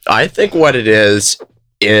I think what it is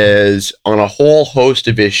on a whole host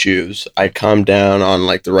of issues, I come down on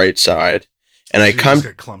like the right side, and I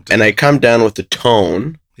come down with the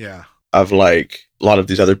tone of like a lot of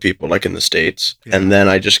these other people, like in the States, and then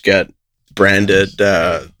I just get branded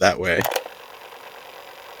that way.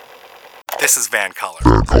 This is Van Color.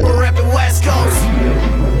 We're at the West Coast.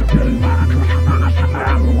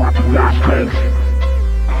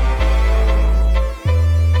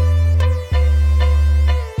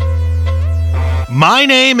 My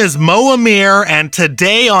name is Mo Amir, and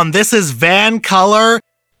today on This is Van Color,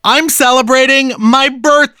 I'm celebrating my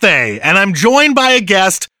birthday, and I'm joined by a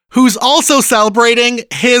guest who's also celebrating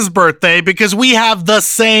his birthday because we have the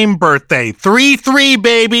same birthday. 3-3,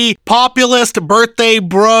 baby. Populist birthday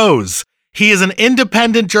bros. He is an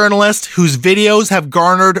independent journalist whose videos have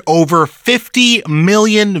garnered over 50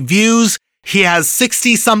 million views. He has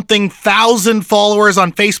 60-something thousand followers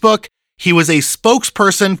on Facebook. He was a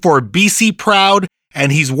spokesperson for BC Proud,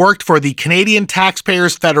 and he's worked for the Canadian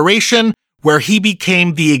Taxpayers Federation, where he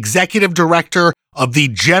became the executive director of the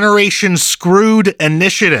Generation Screwed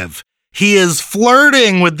initiative. He is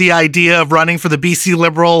flirting with the idea of running for the BC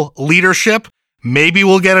Liberal leadership. Maybe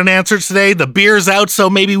we'll get an answer today. The beer's out, so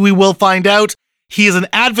maybe we will find out. He is an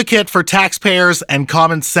advocate for taxpayers and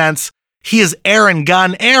common sense. He is Aaron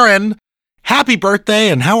Gunn. Aaron, happy birthday,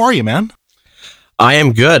 and how are you, man? I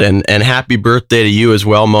am good, and happy birthday to you as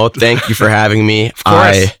well, Mo. Thank you for having me. Of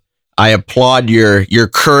course. I applaud your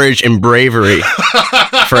courage and bravery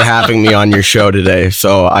for having me on your show today.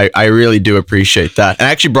 So I really do appreciate that.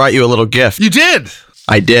 I actually brought you a little gift. You did?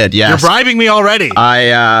 I did, yes. You're bribing me already.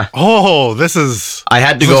 I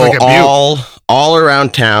had to go like all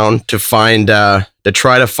around town to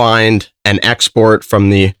try to find an export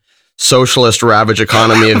from the socialist ravaged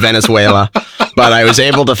economy of Venezuela, but I was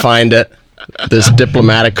able to find it. This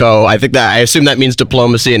Diplomatico, I assume that means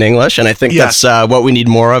diplomacy in English, and I think that's what we need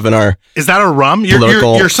more of in our. Is that a rum?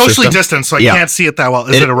 You're socially distant, so I can't see it that well.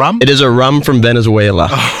 Is it a rum? It is a rum from Venezuela.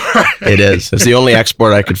 Oh, right. It is. It's the only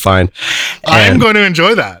export I could find. I am going to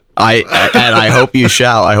enjoy that. I hope you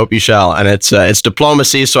shall. I hope you shall. And it's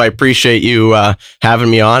diplomacy, so I appreciate you having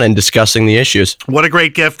me on and discussing the issues. What a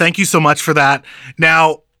great gift! Thank you so much for that.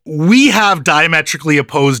 Now, we have diametrically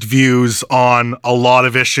opposed views on a lot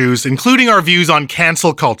of issues, including our views on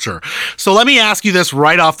cancel culture. So let me ask you this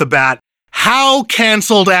right off the bat. How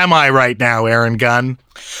canceled am I right now, Aaron Gunn?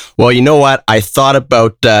 Well, you know what? I thought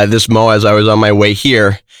about this, Mo, as I was on my way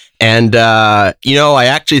here. And, I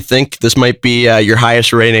actually think this might be your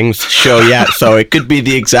highest ratings show yet. So it could be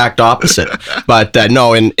the exact opposite. But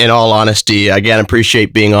no, in all honesty, again,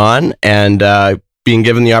 appreciate being on and being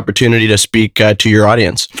given the opportunity to speak to your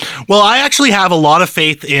audience. Well, I actually have a lot of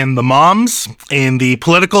faith in the moms, in the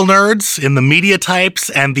political nerds, in the media types,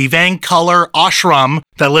 and the Van Color ashram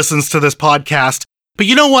that listens to this podcast. But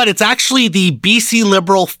you know what? It's actually the BC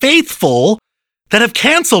Liberal faithful that have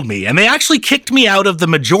canceled me, and they actually kicked me out of the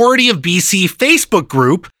Majority of BC Facebook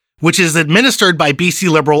group, which is administered by BC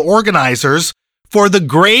Liberal organizers, for the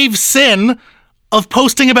grave sin of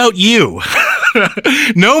posting about you.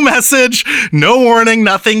 No message, no warning,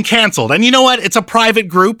 nothing, canceled. And you know what? It's a private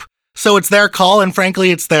group, so it's their call, and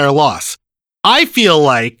frankly, it's their loss. I feel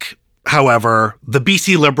like, however, the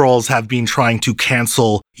BC Liberals have been trying to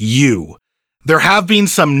cancel you. There have been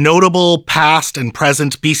some notable past and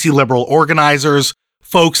present BC Liberal organizers,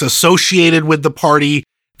 folks associated with the party,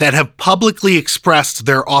 that have publicly expressed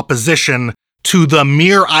their opposition to the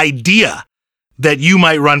mere idea that you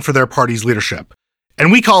might run for their party's leadership.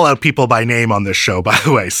 And we call out people by name on this show, by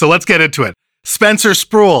the way, so let's get into it. Spencer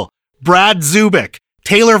Sproul, Brad Zubik,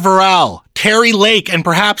 Taylor Varral, Terry Lake, and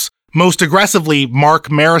perhaps most aggressively, Mark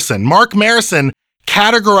Marison. Mark Marison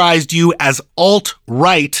categorized you as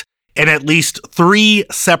alt-right in at least 3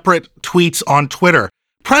 separate tweets on Twitter.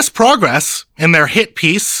 Press Progress, in their hit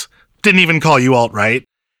piece, didn't even call you alt-right.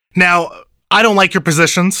 Now, I don't like your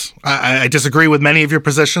positions. I disagree with many of your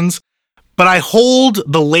positions. But I hold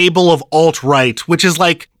the label of alt-right, which is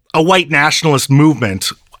like a white nationalist movement.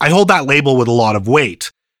 I hold that label with a lot of weight.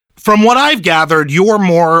 From what I've gathered, you're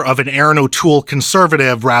more of an Aaron O'Toole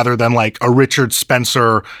conservative rather than like a Richard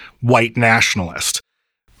Spencer white nationalist.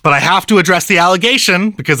 But I have to address the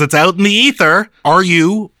allegation because it's out in the ether. Are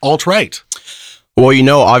you alt-right?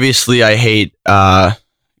 Well, obviously I hate kind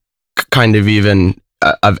of even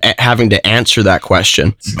of having to answer that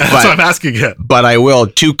question. That's what I'm asking you. But I will,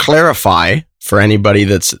 to clarify for anybody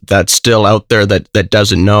that's still out there that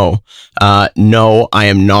doesn't know, no, I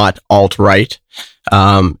am not alt-right.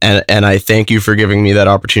 And I thank you for giving me that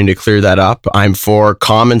opportunity to clear that up. I'm for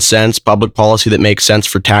common sense, public policy that makes sense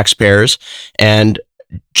for taxpayers. And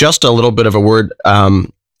just a little bit of a word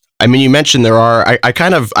I mean, you mentioned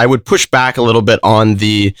I would push back a little bit on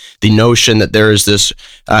the notion that there is this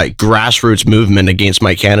grassroots movement against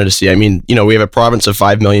my candidacy. I mean, we have a province of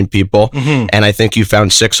 5 million people, and I think you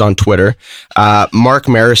found 6 on Twitter. Mark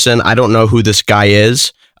Marison, I don't know who this guy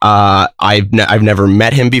is. I've never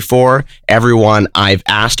met him before. Everyone I've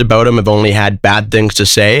asked about him have only had bad things to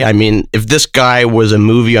say. I mean, if this guy was a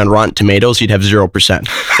movie on Rotten Tomatoes, he'd have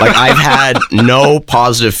 0%. Like, I've had no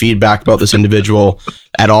positive feedback about this individual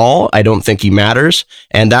at all. I don't think he matters,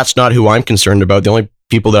 and that's not who I'm concerned about. The only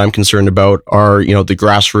people that I'm concerned about are, the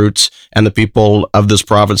grassroots and the people of this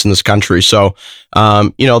province and this country. So,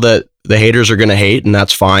 the haters are going to hate, and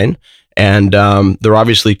that's fine. And they're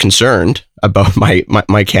obviously concerned about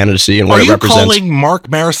my candidacy and what it represents. Are you calling Mark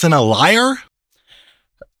Marison a liar?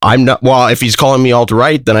 I'm not. Well, if he's calling me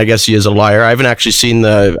alt-right, then I guess he is a liar. I haven't actually seen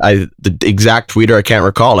the exact tweeter. I can't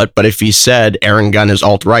recall it. But if he said Aaron Gunn is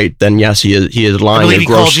alt-right, then yes, he is lying. I believe he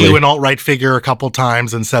grossly. called you an alt-right figure a couple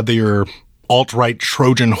times and said that you're alt-right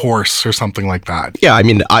Trojan horse or something like that. Yeah, I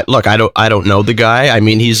mean, I don't know the guy. I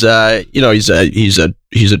mean, he's a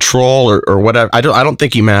troll or whatever. I don't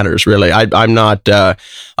think he matters really. I'm not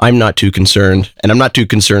too concerned, and I'm not too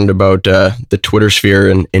concerned about the Twitter sphere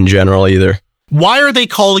in general either. Why are they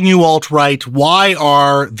calling you alt-right? Why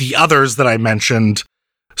are the others that I mentioned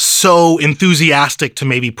so enthusiastic to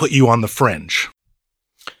maybe put you on the fringe?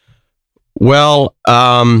 Well,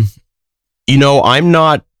 I'm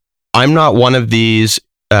not one of these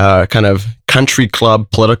kind of country club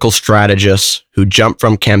political strategists who jump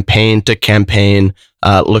from campaign to campaign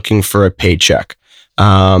looking for a paycheck.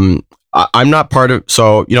 I'm not part of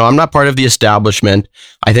the establishment.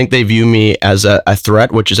 I think they view me as a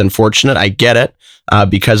threat, which is unfortunate. I get it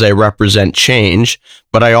because I represent change,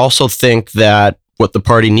 but I also think that what the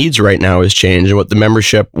party needs right now is change, and what the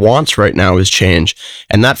membership wants right now is change.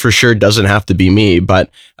 And that for sure doesn't have to be me,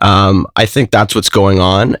 but I think that's what's going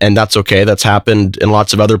on, and that's okay. That's happened in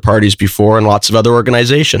lots of other parties before and lots of other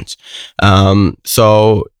organizations.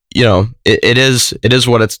 So it is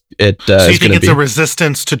what it's. So you think it's a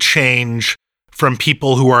resistance to change from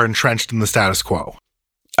people who are entrenched in the status quo?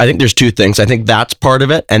 I think there's two things. I think that's part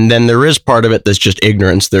of it, and then there is part of it that's just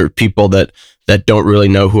ignorance. There are people that don't really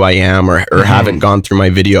know who I am or haven't gone through my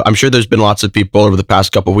video. I'm sure there's been lots of people over the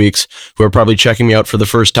past couple of weeks who are probably checking me out for the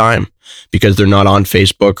first time because they're not on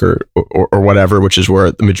Facebook or whatever, which is where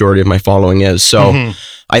the majority of my following is. So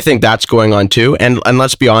I think that's going on too. And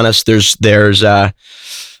let's be honest, there's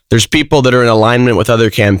people that are in alignment with other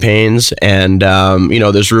campaigns, and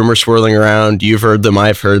there's rumors swirling around. You've heard them,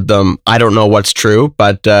 I've heard them. I don't know what's true,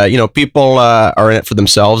 but people are in it for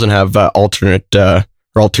themselves and have alternate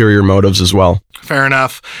or ulterior motives as well. Fair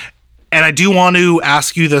enough. And I do want to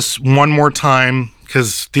ask you this one more time,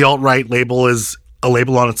 because the alt-right label is a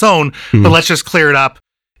label on its own, but let's just clear it up.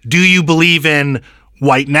 Do you believe in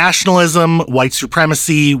white nationalism, white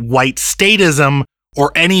supremacy, white statism,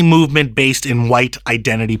 or any movement based in white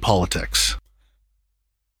identity politics?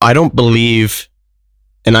 I don't believe,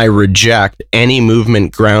 and I reject any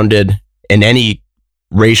movement grounded in any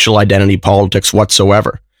racial identity politics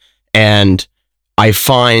whatsoever. And I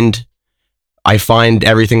find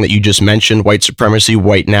everything that you just mentioned, white supremacy,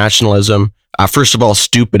 white nationalism, first of all,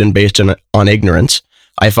 stupid and based on ignorance.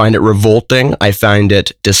 I find it revolting. I find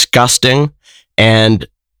it disgusting. And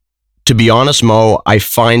to be honest, Mo, I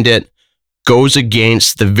find it goes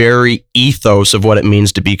against the very ethos of what it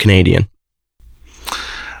means to be Canadian.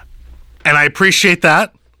 And I appreciate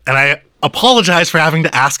that. And I apologize for having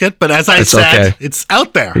to ask it, but as I said, okay. It's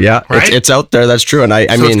out there. Yeah, right? It's out there. That's true. And I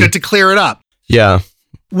mean, it's good to clear it up. Yeah.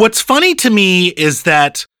 What's funny to me is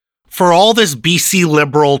that for all this BC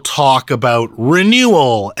Liberal talk about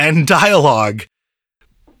renewal and dialogue,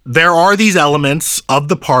 there are these elements of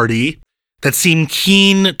the party that seem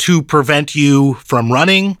keen to prevent you from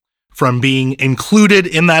running, from being included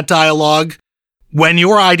in that dialogue, when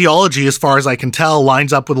your ideology, as far as I can tell,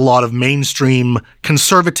 lines up with a lot of mainstream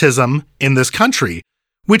conservatism in this country,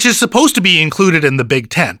 which is supposed to be included in the big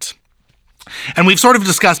tent. And we've sort of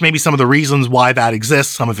discussed maybe some of the reasons why that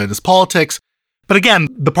exists. Some of it is politics. But again,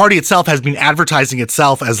 the party itself has been advertising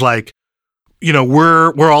itself as like,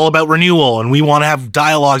 we're all about renewal and we want to have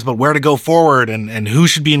dialogues about where to go forward and who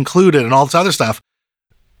should be included and all this other stuff.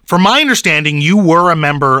 From my understanding, you were a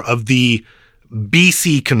member of the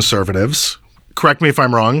BC Conservatives. Correct me if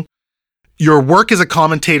I'm wrong. Your work as a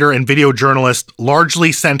commentator and video journalist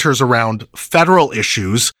largely centers around federal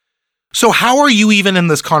issues. So how are you even in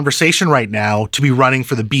this conversation right now to be running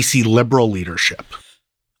for the BC Liberal leadership?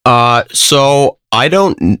 So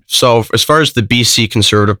as far as the BC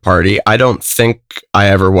Conservative Party, I don't think I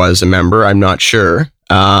ever was a member. I'm not sure.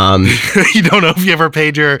 You don't know if you ever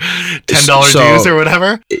paid your $10 dues or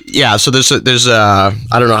whatever? Yeah, so there's I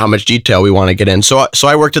don't know how much detail we want to get in. So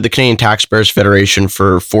I worked at the Canadian Taxpayers Federation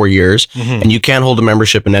for 4 years, and you can't hold a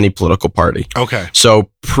membership in any political party. Okay. So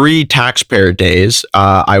pre-taxpayer days,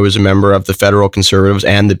 I was a member of the Federal Conservatives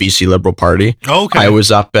and the BC Liberal Party. Okay. I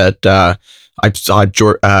was up at, I saw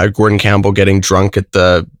Gordon Campbell getting drunk at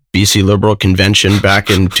the BC Liberal Convention back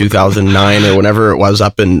in 2009 or whenever it was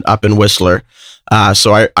up in Whistler.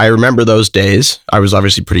 So I remember those days. I was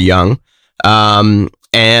obviously pretty young.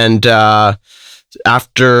 And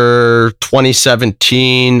after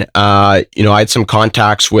 2017, I had some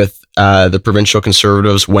contacts with the provincial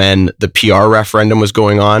Conservatives when the PR referendum was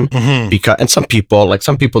going on. And some people in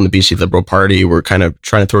the BC Liberal Party were kind of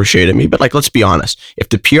trying to throw shade at me. But let's be honest, if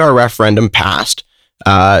the PR referendum passed,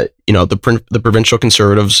 the provincial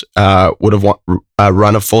Conservatives would have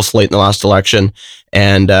run a full slate in the last election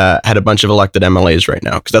and had a bunch of elected MLAs right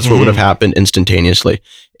now, because that's what would have happened instantaneously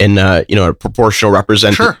in a proportional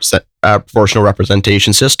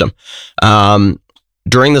representation system.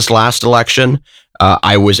 During this last election,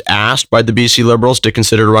 I was asked by the BC Liberals to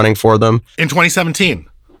consider running for them in 2017.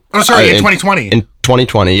 Oh, sorry, in 2020. In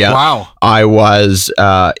 2020, yeah. Wow. I was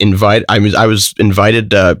invited. I was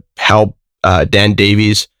invited to help Dan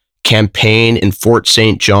Davies' campaign in Fort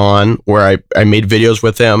St. John, where I made videos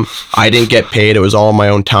with him. I didn't get paid. It was all on my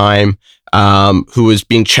own time. Who was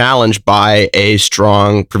being challenged by a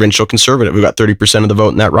strong provincial Conservative who got 30% of the vote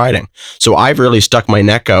in that riding. So I've really stuck my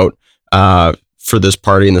neck out for this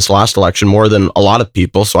party in this last election more than a lot of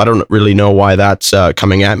people. So I don't really know why that's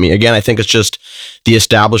coming at me. Again, I think it's just the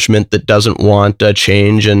establishment that doesn't want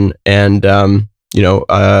change and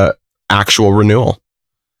actual renewal.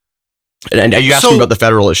 And you asked me about the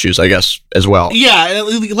federal issues, I guess, as well. Yeah,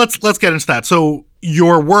 let's get into that. So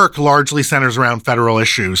your work largely centers around federal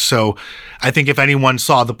issues. So I think if anyone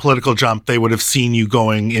saw the political jump, they would have seen you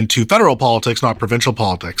going into federal politics, not provincial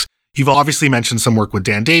politics. You've obviously mentioned some work with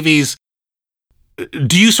Dan Davies.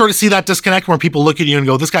 Do you sort of see that disconnect where people look at you and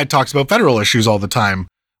go, this guy talks about federal issues all the time?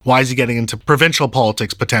 Why is he getting into provincial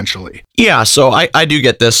politics potentially? Yeah, so I do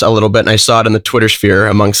get this a little bit, and I saw it in the Twitter sphere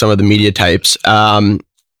among some of the media types.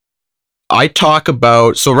 I talk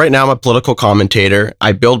about, so right now I'm a political commentator.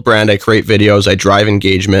 I build brand, I create videos, I drive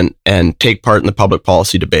engagement, and take part in the public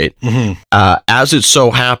policy debate. As it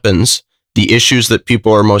so happens, the issues that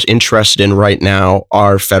people are most interested in right now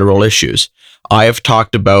are federal issues. I have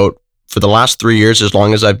talked about, for the last 3 years, as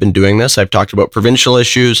long as I've been doing this, I've talked about provincial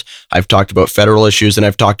issues, I've talked about federal issues, and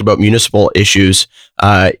I've talked about municipal issues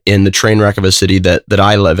in the train wreck of a city that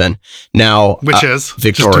I live in. Now, which is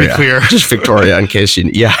Victoria. Just to be clear. Just Victoria, in case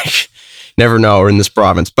never know, or in this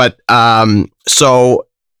province. But so,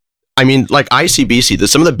 I mean, like ICBC,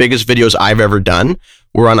 some of the biggest videos I've ever done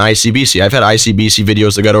were on ICBC. I've had ICBC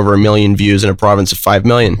videos that got over 1 million views in a province of 5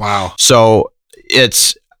 million. Wow. So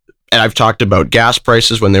and I've talked about gas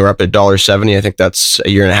prices when they were up at $1.70. I think that's a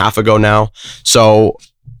year and a half ago now. So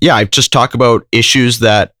yeah, I've just talked about issues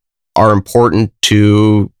that are important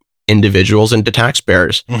to individuals and to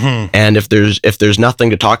taxpayers. And if there's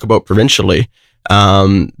nothing to talk about provincially,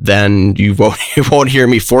 then you won't hear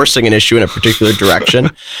me forcing an issue in a particular direction.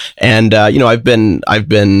 And I've been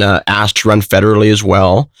asked to run federally as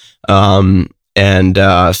well. So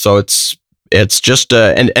it's just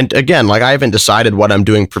and again, like, I haven't decided what I'm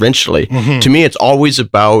doing provincially. To me, it's always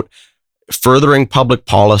about furthering public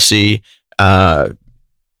policy,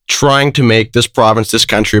 trying to make this province, this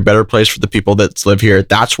country, a better place for the people that live here.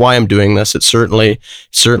 That's why I'm doing this. It's certainly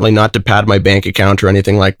not to pad my bank account or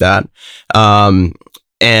anything like that. So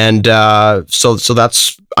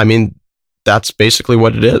that's basically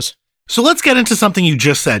what it is. So let's get into something you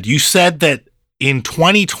just said. You said that in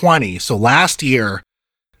 2020, so last year,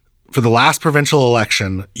 for the last provincial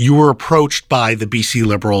election, you were approached by the BC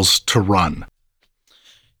Liberals to run.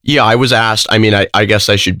 Yeah, I was asked. I mean, I guess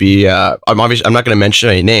I should be. I'm not going to mention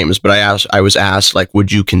any names, but I was asked, like,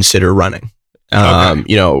 would you consider running? Okay.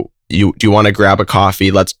 Do you want to grab a coffee?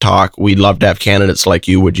 Let's talk. We'd love to have candidates like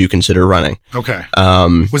you. Would you consider running? Okay.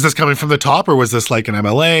 Was this coming from the top, or was this like an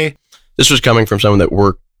MLA? This was coming from someone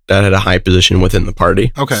that had a high position within the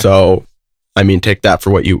party. Okay. So, I mean, take that for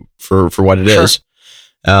what it is.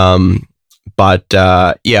 Yeah,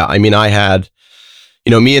 I mean, I had,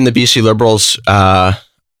 me and the BC Liberals,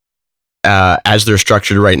 as they're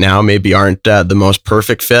structured right now, maybe aren't the most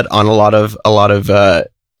perfect fit on a lot of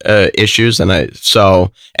issues. And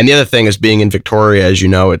the other thing is, being in Victoria, as you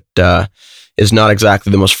know, it is not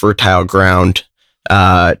exactly the most fertile ground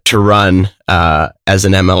to run as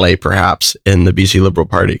an MLA, perhaps, in the BC Liberal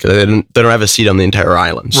Party, because they don't have a seat on the entire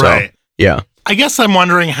island. So, right. Yeah. I guess I'm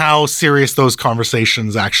wondering how serious those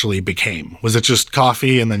conversations actually became. Was it just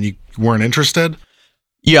coffee and then you weren't interested?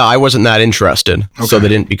 Yeah, I wasn't that interested, so they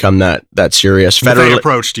didn't become that serious. But they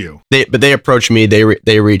approached you. They approached me.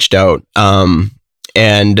 They reached out, so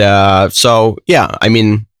yeah. I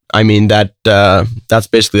mean that's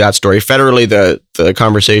basically that story. Federally, the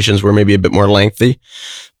conversations were maybe a bit more lengthy,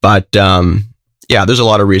 but yeah, there's a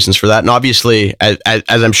lot of reasons for that. And obviously, as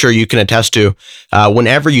I'm sure you can attest to,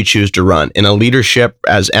 whenever you choose to run in a leadership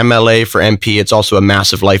as MLA for MP, it's also a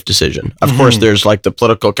massive life decision. Of course, there's like the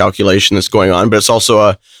political calculation that's going on, but it's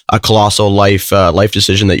also a colossal life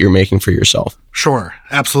decision that you're making for yourself. Sure,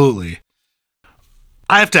 absolutely.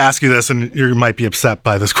 I have to ask you this, and you might be upset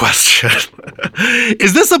by this question.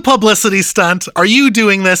 Is this a publicity stunt? Are you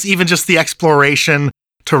doing this, even just the exploration,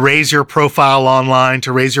 to raise your profile online,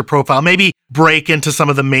 to raise your profile, maybe break into some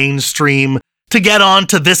of the mainstream, to get on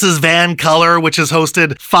to This Is Van Colour, which has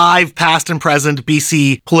hosted 5 past and present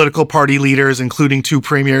BC political party leaders, including 2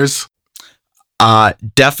 premiers?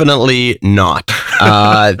 Definitely not.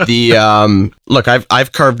 Look,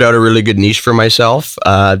 I've carved out a really good niche for myself.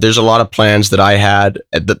 There's a lot of plans that I had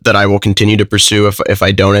that I will continue to pursue if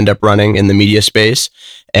I don't end up running in the media space.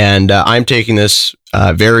 And I'm taking this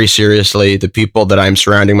very seriously. The people that I'm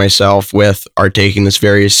surrounding myself with are taking this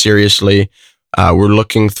very seriously. We're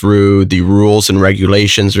looking through the rules and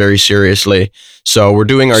regulations very seriously. So we're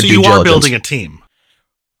doing our due diligence. So you are building a team.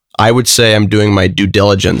 I would say I'm doing my due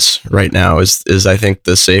diligence right now is I think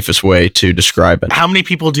the safest way to describe it. How many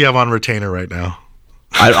people do you have on retainer right now?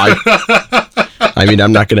 I mean,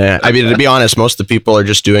 I'm not going to, to be honest, most of the people are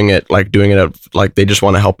just doing it like they just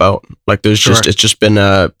want to help out. Like it's just been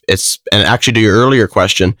and actually to your earlier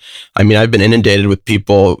question, I mean, I've been inundated with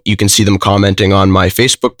people. You can see them commenting on my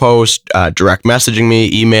Facebook post, direct messaging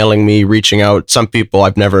me, emailing me, reaching out. Some people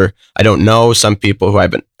I don't know, some people who I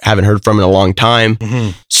haven't heard from in a long time.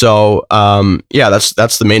 Mm-hmm. So, yeah,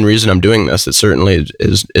 that's the main reason I'm doing this. It certainly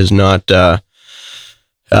is not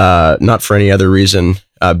for any other reason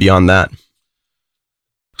beyond that.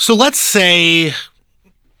 So let's say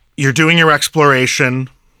you're doing your exploration,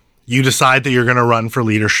 you decide that you're going to run for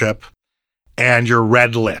leadership, and you're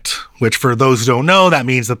red lit, which for those who don't know, that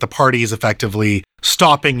means that the party is effectively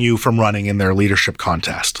stopping you from running in their leadership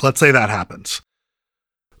contest. Let's say that happens.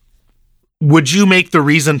 Would you make the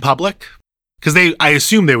reason public? Because I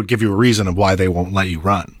assume they would give you a reason of why they won't let you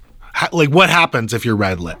run. What happens if you're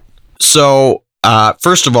red lit? So,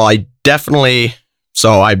 first of all, I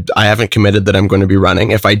haven't committed that I'm going to be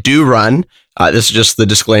running. If I do run, this is just the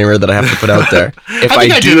disclaimer that I have to put out there. If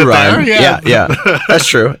I do run, yeah, that's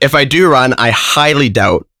true. If I do run, I highly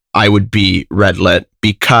doubt I would be red lit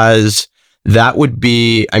because that would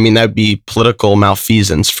be political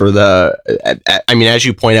malfeasance for as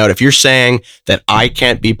you point out, if you're saying that I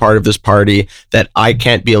can't be part of this party, that I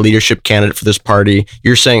can't be a leadership candidate for this party,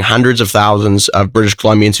 you're saying hundreds of thousands of British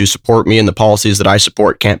Columbians who support me and the policies that I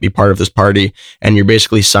support can't be part of this party. And you're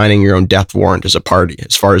basically signing your own death warrant as a party,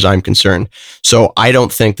 as far as I'm concerned. So I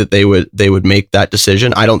don't think that they would make that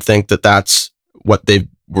decision. I don't think that that's what they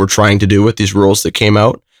were trying to do with these rules that came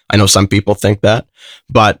out. I know some people think that,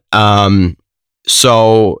 but and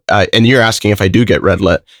you're asking if I do get red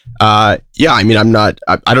lit. Yeah, I mean, I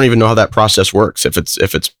don't even know how that process works. If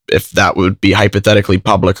that would be hypothetically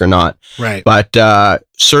public or not. Right. But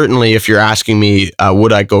certainly, if you're asking me,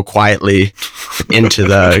 would I go quietly into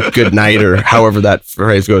the good night or however that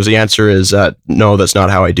phrase goes, the answer is no. That's not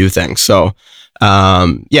how I do things. So,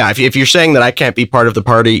 yeah, if you're saying that I can't be part of the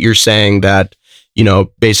party, you're saying that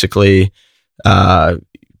basically.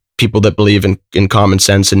 People that believe in common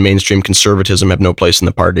sense and mainstream conservatism have no place in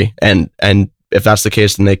the party. And if that's the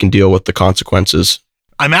case, then they can deal with the consequences.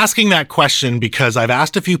 I'm asking that question because I've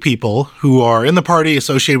asked a few people who are in the party,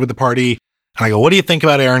 associated with the party, and I go, what do you think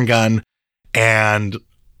about Aaron Gunn? And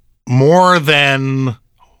more than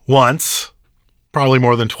once, probably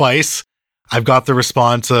more than twice, I've got the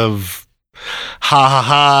response of, ha ha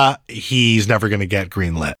ha, he's never going to get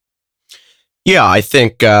greenlit. Yeah, I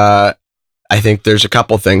think there's a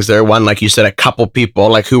couple things there. One, like you said, a couple people.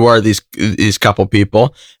 Like, who are these couple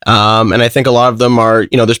people? And I think a lot of them are,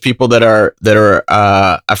 there's people that are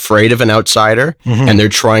afraid of an outsider, mm-hmm. and they're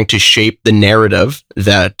trying to shape the narrative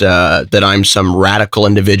that I'm some radical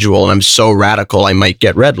individual, and I'm so radical I might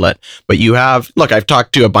get red lit. But I've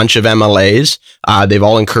talked to a bunch of MLAs. They've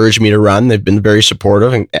all encouraged me to run. They've been very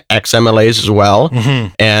supportive, and ex-MLAs as well.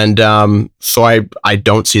 Mm-hmm. And so I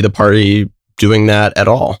don't see the party doing that at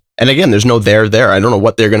all. And again, there's no there. I don't know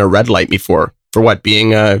what they're going to red light me for what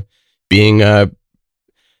being I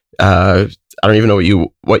don't even know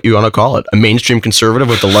what you want to call it. A mainstream conservative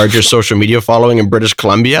with the largest social media following in British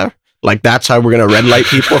Columbia. Like, that's how we're going to red light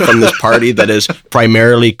people from this party that is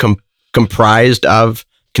primarily comprised of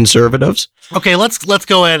conservatives. Okay, let's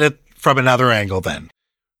go at it from another angle then.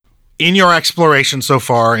 In your exploration so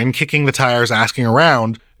far, in kicking the tires, asking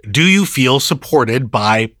around, do you feel supported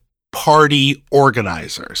by party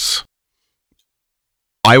organizers?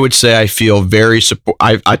 I would say I feel very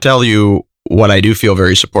I tell you what I do feel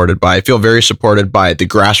very supported by. I feel very supported by the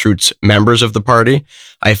grassroots members of the party.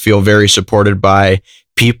 I feel very supported by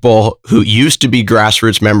people who used to be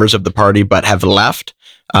grassroots members of the party but have left.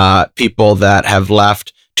 People that have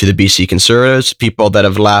left to the BC Conservatives, people that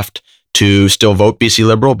have left to still vote BC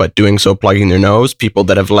Liberal, but doing so plugging their nose, people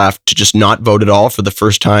that have left to just not vote at all for the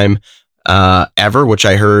first time ever, which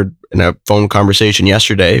I heard in a phone conversation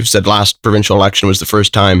yesterday, who said last provincial election was the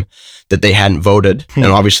first time that they hadn't voted. And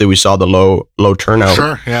obviously we saw the low turnout.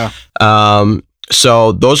 Sure, yeah.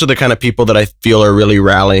 So those are the kind of people that I feel are really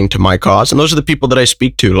rallying to my cause. And those are the people that I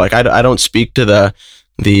speak to. Like, I don't speak to the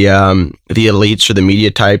elites or the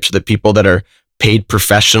media types, or the people that are paid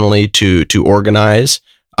professionally to organize.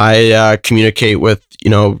 I communicate with,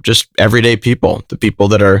 just everyday people, the people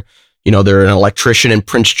that are, they're an electrician in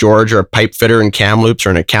Prince George, or a pipe fitter in Kamloops, or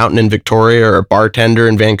an accountant in Victoria, or a bartender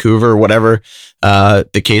in Vancouver, or whatever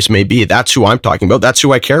the case may be. That's who I'm talking about. That's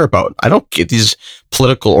who I care about. I don't get these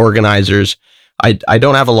political organizers. I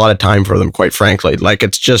don't have a lot of time for them, quite frankly. Like,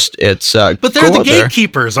 it's but they're the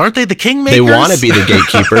gatekeepers, aren't they? The kingmakers. They want to be the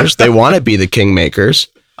gatekeepers. They want to be the kingmakers.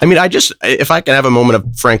 I mean, if I can have a moment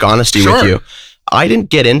of frank honesty with you, I didn't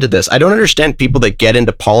get into this. I don't understand people that get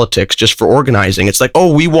into politics just for organizing. It's like,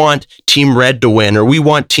 oh, we want Team Red to win, or we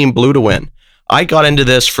want Team Blue to win. I got into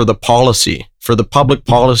this for the policy, for the public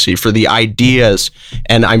policy, for the ideas.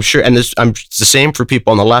 And I'm sure, and it's the same for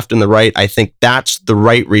people on the left and the right. I think that's the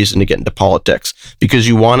right reason to get into politics, because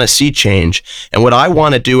you want to see change. And what I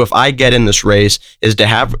want to do if I get in this race is to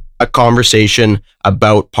have a conversation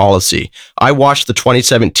about policy. I watched the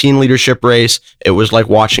 2017 leadership race. It was like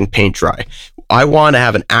watching paint dry. I want to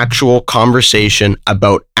have an actual conversation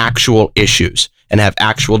about actual issues and have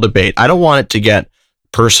actual debate. I don't want it to get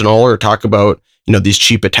personal or talk about, these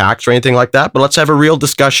cheap attacks or anything like that, but let's have a real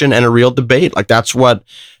discussion and a real debate. Like, that's what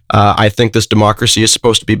I think this democracy is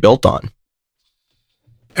supposed to be built on.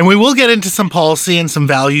 And we will get into some policy and some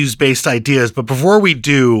values-based ideas, but before we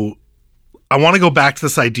do, I want to go back to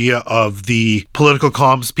this idea of the political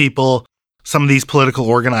comms people, some of these political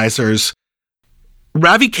organizers.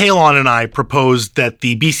 Ravi Kahlon and I proposed that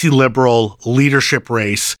the BC Liberal leadership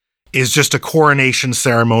race is just a coronation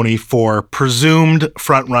ceremony for presumed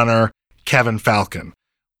frontrunner Kevin Falcon.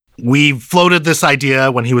 We floated this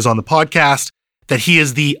idea when he was on the podcast that he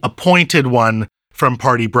is the appointed one from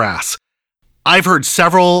party brass. I've heard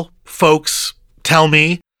several folks tell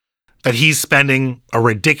me that he's spending a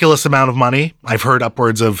ridiculous amount of money. I've heard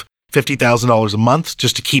upwards of $50,000 a month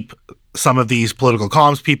just to keep some of these political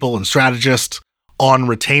comms people and strategists on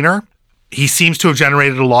retainer. He seems to have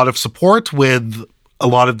generated a lot of support with a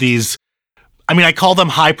lot of these, I call them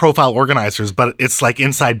high-profile organizers, but it's like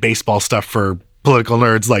inside baseball stuff for political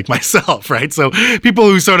nerds like myself, right? So people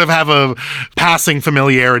who sort of have a passing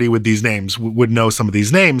familiarity with these names would know some of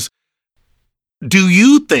these names. Do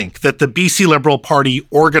you think that the BC Liberal Party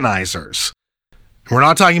organizers, we're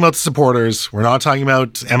not talking about the supporters, we're not talking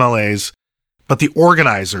about MLAs, but the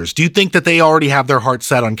organizers, do you think that they already have their heart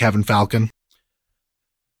set on Kevin Falcon?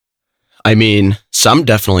 Some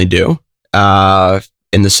definitely do.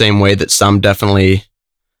 In the same way that some definitely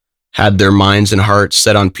had their minds and hearts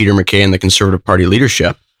set on Peter MacKay and the Conservative Party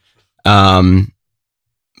leadership.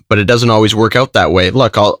 But it doesn't always work out that way.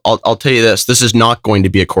 Look, I'll tell you this. This is not going to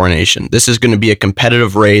be a coronation. This is going to be a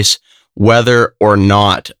competitive race, whether or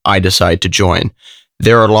not I decide to join.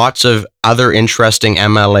 There are lots of other interesting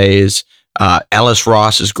MLAs. Ellis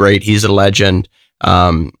Ross is great. He's a legend.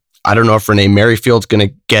 I don't know if Renee Merrifield's going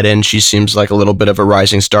to get in. She seems like a little bit of a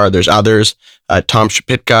rising star. There's others. Tom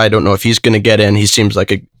Shapitka, I don't know if he's going to get in. He seems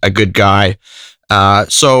like a good guy.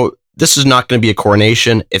 So this is not going to be a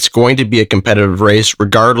coronation. It's going to be a competitive race,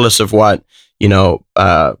 regardless of what,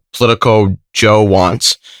 Politico Joe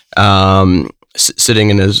wants,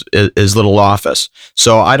 sitting in his little office.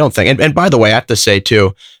 So I don't think, and by the way, I have to say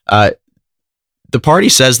too, the party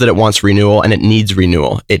says that it wants renewal, and it needs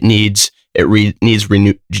renewal. It needs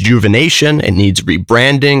rejuvenation. It needs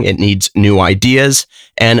rebranding. It needs new ideas.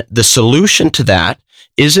 And the solution to that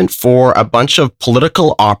isn't for a bunch of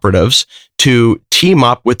political operatives to team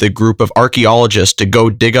up with a group of archaeologists to go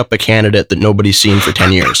dig up a candidate that nobody's seen for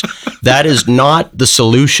 10 years. That is not the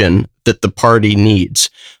solution that the party needs.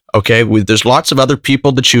 Okay, there's lots of other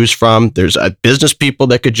people to choose from. There's business people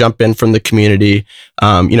that could jump in from the community.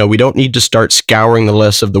 We don't need to start scouring the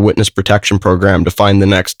list of the Witness Protection Program to find the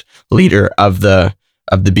next leader of the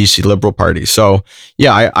BC Liberal Party. So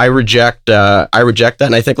yeah, I reject that,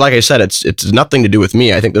 and I think, like I said, it's nothing to do with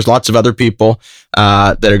me. I think there's lots of other people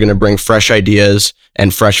that are going to bring fresh ideas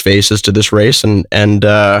and fresh faces to this race, and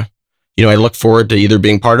I look forward to either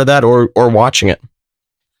being part of that or watching it.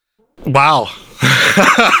 Wow.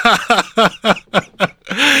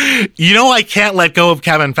 I can't let go of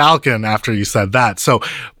Kevin Falcon after you said that. So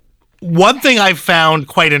one thing I've found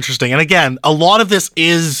quite interesting, and again, a lot of this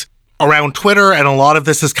is around Twitter, and a lot of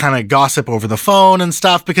this is kind of gossip over the phone and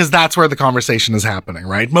stuff, because that's where the conversation is happening,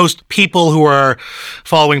 right? Most people who are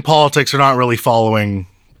following politics are not really following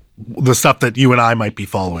the stuff that you and I might be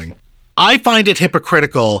following. I find it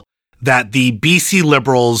hypocritical that the BC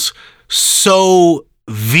Liberals so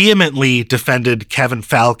vehemently defended Kevin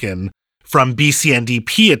Falcon from BC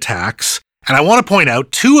NDP attacks. And I want to point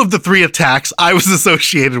out 2 of the 3 attacks I was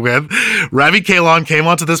associated with. Ravi Kahlon came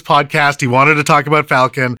onto this podcast. He wanted to talk about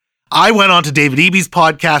Falcon. I went on to David Eby's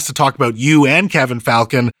podcast to talk about you and Kevin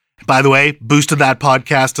Falcon. By the way, boosted that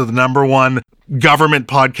podcast to the #1 government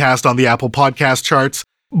podcast on the Apple podcast charts.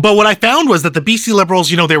 But what I found was that the BC Liberals,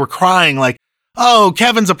 they were crying like, oh,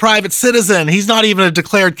 Kevin's a private citizen. He's not even a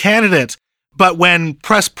declared candidate. But when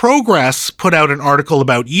Press Progress put out an article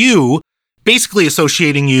about you, basically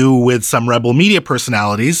associating you with some rebel media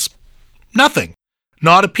personalities, nothing.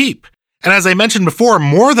 Not a peep. And as I mentioned before,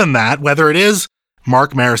 more than that, whether it is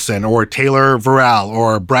Mark Marison or Taylor Varel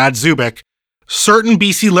or Brad Zubik, certain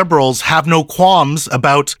BC Liberals have no qualms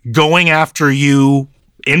about going after you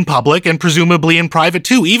in public and presumably in private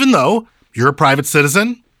too, even though you're a private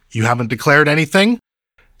citizen, you haven't declared anything.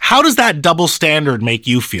 How does that double standard make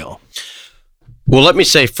you feel? Well, let me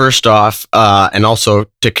say first off, and also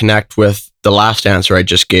to connect with the last answer I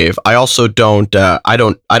just gave, I also don't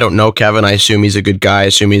know Kevin. I assume he's a good guy. I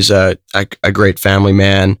assume he's a great family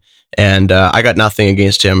man, and I got nothing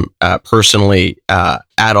against him personally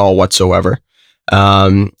at all whatsoever.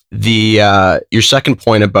 Your second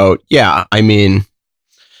point about,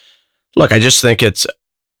 look, I just think it's,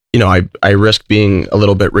 I risk being a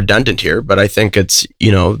little bit redundant here, but I think it's,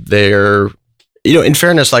 they're, in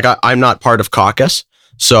fairness, like I'm not part of caucus,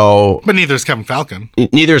 so. But neither is Kevin Falcon.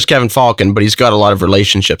 Neither is Kevin Falcon, but he's got a lot of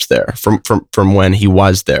relationships there from when he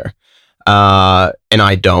was there, and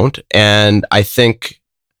I don't. And I think,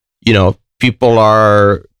 people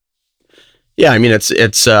are. Yeah, I mean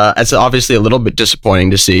it's obviously a little bit disappointing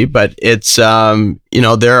to see, but it's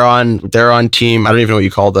they're on team. I don't even know what you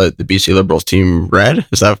call the BC Liberals, team red.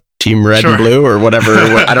 Is that team red Sure. and blue or whatever?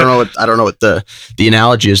 I don't know what the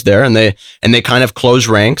analogy is there, and they kind of close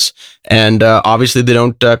ranks, and obviously they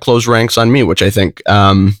don't close ranks on me, which I think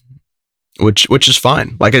which is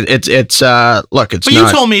fine. Like it's look, it's. But not,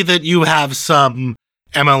 you told me that you have some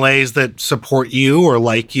MLAs that support you or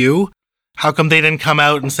like you. How come they didn't come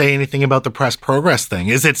out and say anything about the Press Progress thing?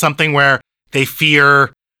 Is it something where they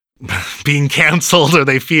fear being canceled, or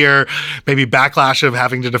they fear maybe backlash of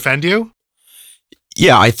having to defend you?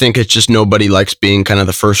 Yeah, I think it's just nobody likes being kind of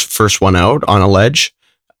the first one out on a ledge.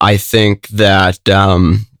 I think that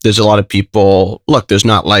there's a lot of people. Look, it's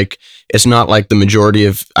not like the majority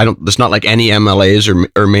of It's not like any MLAs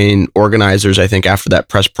or main organizers. I think after that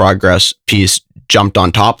Press Progress piece jumped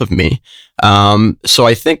on top of me. So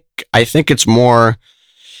I think it's more.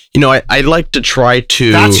 I'd like to try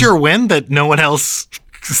to. That's your win, that no one else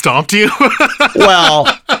stomped you? Well,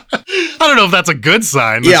 I don't know if that's a good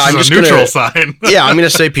sign. Yeah, I'm just just a neutral gonna- sign. yeah, I'm going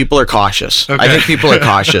to say people are cautious. Okay. I think people are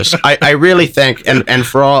cautious. I really think, and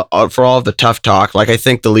for all of the tough talk, like I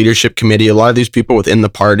think the leadership committee, a lot of these people within the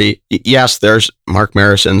party, yes, there's Mark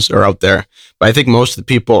Marisons are out there, but I think most of the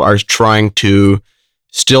people are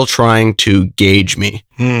still trying to gauge me,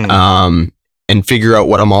 and figure out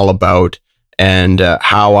what I'm all about and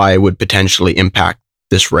how I would potentially impact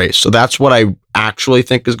this race. So that's what I actually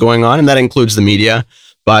think is going on, and that includes the media.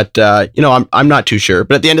 But I'm not too sure.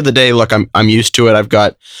 But at the end of the day, look, I'm used to it. I've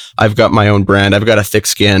got my own brand. I've got a thick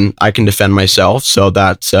skin. I can defend myself. So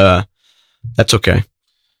that's okay.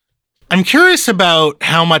 I'm curious about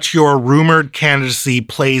how much your rumored candidacy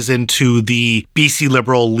plays into the BC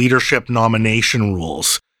Liberal leadership nomination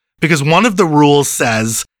rules. Because one of the rules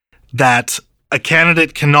says that a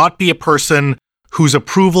candidate cannot be a person whose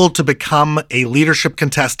approval to become a leadership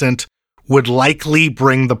contestant would likely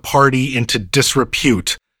bring the party into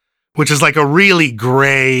disrepute, which is like a really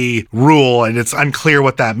gray rule, and it's unclear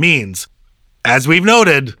what that means. As we've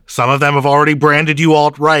noted, some of them have already branded you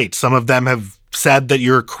alt-right. Some of them have said that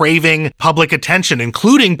you're craving public attention,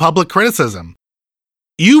 including public criticism.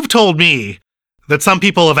 you've told me that some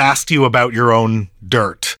people have asked you about your own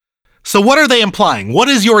dirt. So what are they implying? What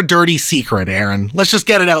is your dirty secret, Aaron? Let's just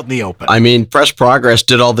get it out in the open. I mean, Press Progress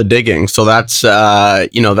did all the digging, so that's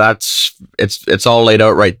it's all laid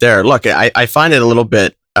out right there. Look, I find it a little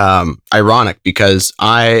bit ironic because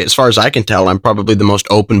as far as I can tell, I'm probably the most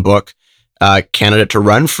open book candidate to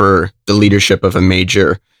run for the leadership of a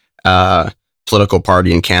major political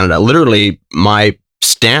party in Canada. Literally, my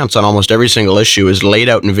stance on almost every single issue is laid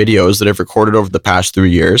out in videos that I've recorded over the past 3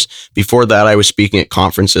 years. Before that, I was speaking at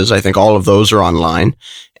conferences. I think all of those are online,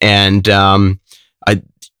 and I'm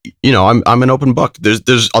an open book.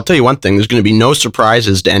 I'll tell you one thing. There's going to be no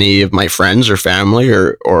surprises to any of my friends or family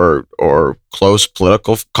or close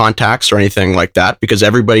political contacts or anything like that, because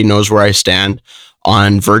everybody knows where I stand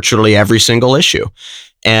on virtually every single issue,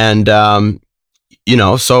 and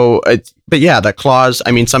but yeah, that clause,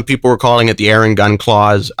 I mean, some people were calling it the Aaron Gunn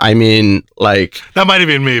clause. I mean, like... That might have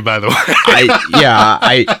been me, by the way.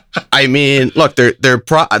 I mean, look, to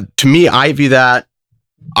me,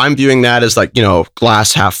 I'm viewing that as like,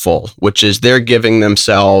 glass half full, which is they're giving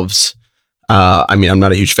themselves, I mean, I'm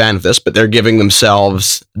not a huge fan of this, but they're giving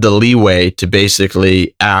themselves the leeway to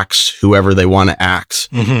basically axe whoever they want to axe.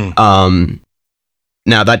 Mm-hmm.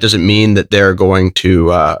 Now, that doesn't mean that they're going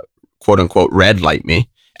to, quote unquote, red light me.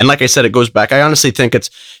 And like I said, it goes back. I honestly think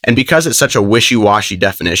and because it's such a wishy-washy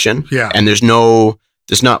definition, and there's not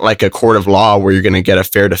like a court of law where you're going to get a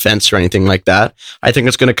fair defense or anything like that. I think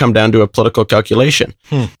it's going to come down to a political calculation.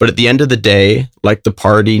 But at the end of the day, like, the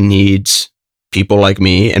party needs people like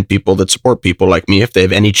me and people that support people like me if they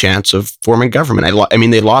have any chance of forming government. I mean,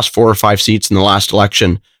 they lost 4 or 5 seats in the last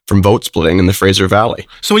election from vote splitting in the Fraser Valley.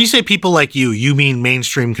 So when you say people like you mean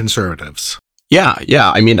mainstream conservatives? Yeah.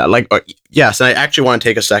 I mean, yes. And I actually want to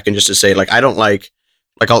take a second just to say, like, I don't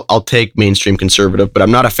I'll take mainstream conservative, but I'm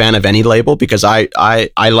not a fan of any label because I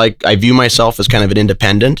view myself as kind of an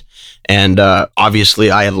independent, and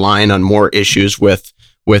obviously I align on more issues with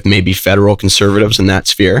maybe federal conservatives in that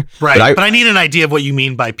sphere. Right. But I need an idea of what you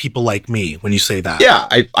mean by people like me when you say that. Yeah,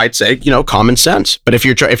 I'd say, common sense. But if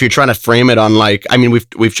you're trying to frame it on, like, I mean,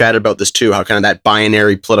 we've chatted about this too, how kind of that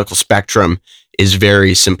binary political spectrum is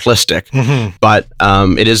very simplistic, but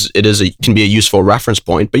it can be a useful reference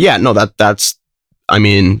point. But yeah, no, that's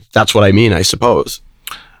what I mean, I suppose.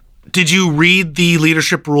 Did you read the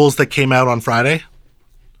leadership rules that came out on Friday?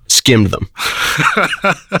 Skimmed them.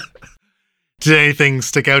 Did anything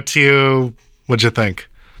stick out to you? What'd you think?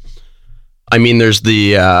 I mean, there's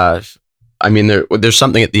there's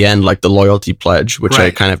something at the end, like the loyalty pledge, which I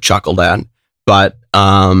kind of chuckled at, but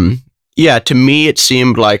yeah, to me, it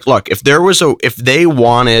seemed like, look, if they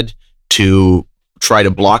wanted to try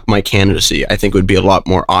to block my candidacy, I think it would be a lot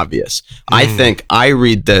more obvious. I think I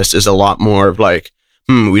read this as a lot more of like,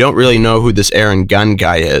 we don't really know who this Aaron Gunn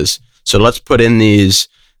guy is, so let's put in these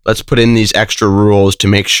extra rules to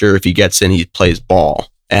make sure if he gets in, he plays ball,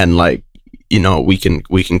 and like, we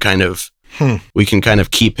can kind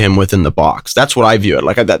of keep him within the box. That's what I view it.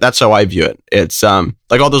 Like, that's how I view it. It's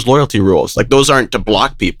like all those loyalty rules. Like, those aren't to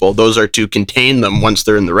block people. Those are to contain them once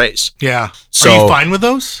they're in the race. Yeah. So, are you fine with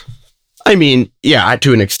those? I mean, yeah,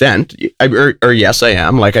 to an extent. Or yes, I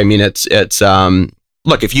am. Like, I mean, it's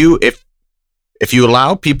look, if you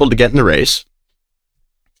allow people to get in the race,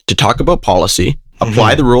 to talk about policy,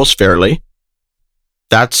 apply the rules fairly,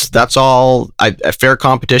 that's all. A fair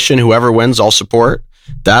competition. Whoever wins, I'll support.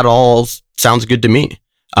 That all sounds good to me.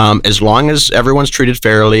 As long as everyone's treated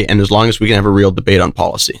fairly, and as long as we can have a real debate on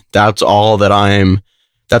policy, that's all that I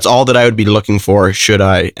would be looking for should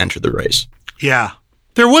I enter the race. Yeah.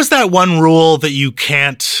 There was that one rule that you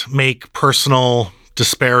can't make personal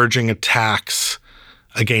disparaging attacks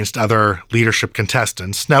against other leadership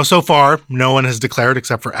contestants. Now, so far, no one has declared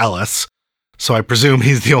except for Ellis, so I presume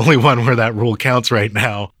he's the only one where that rule counts right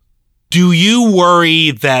now. Do you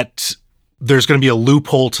worry that there's going to be a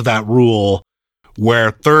loophole to that rule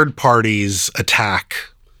where third parties attack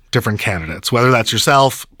different candidates, whether that's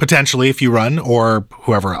yourself, potentially, if you run, or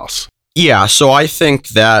whoever else? Yeah, so I think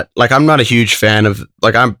that, like, I'm not a huge fan of,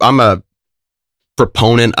 like, I'm a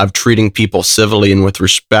proponent of treating people civilly and with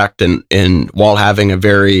respect, and while having a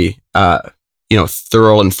very,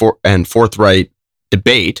 thorough and forthright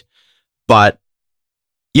debate. But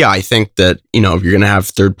yeah, I think that, if you're going to have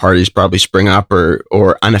third parties probably spring up,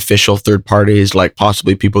 or unofficial third parties, like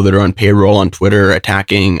possibly people that are on payroll on Twitter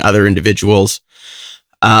attacking other individuals.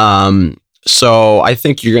 So I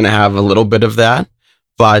think you're going to have a little bit of that.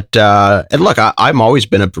 But and look, I'm always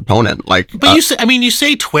been a proponent. Like, but you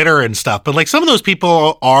say Twitter and stuff, but like some of those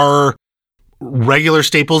people are regular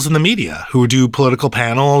staples in the media who do political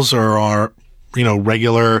panels or are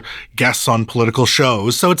regular guests on political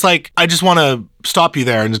shows. So it's like, I just want to stop you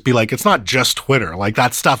there and just be like, it's not just Twitter. Like,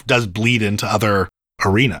 that stuff does bleed into other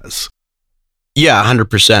arenas. Yeah,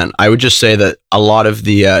 100%. I would just say that a lot of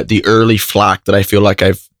the early flack that I feel like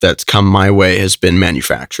that's come my way has been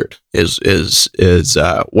manufactured. Is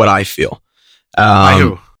what I feel. By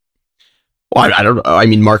who? Well, I don't. I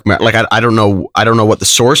mean, Mark. Like, I don't know. I don't know what the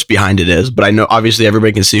source behind it is, but I know obviously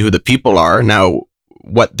everybody can see who the people are now.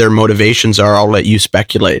 What their motivations are, I'll let you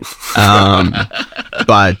speculate.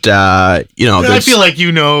 But I feel like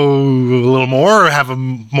you know a little more, or have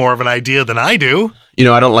more of an idea than I do.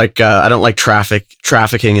 I don't like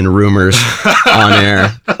trafficking and rumors on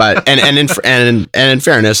air. But and in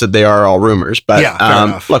fairness, that they are all rumors. But yeah, fair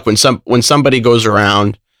enough. Look, when somebody goes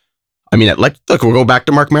around, I mean, look, we'll go back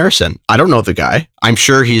to Mark Marison. I don't know the guy. I'm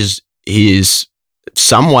sure he's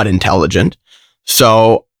somewhat intelligent.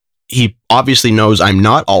 So he obviously knows I'm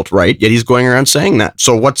not alt-right, yet he's going around saying that.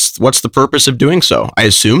 So what's the purpose of doing so? I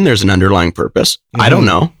assume there's an underlying purpose. Mm-hmm. I don't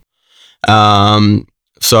know.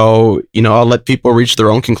 So, I'll let people reach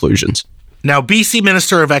their own conclusions. Now, BC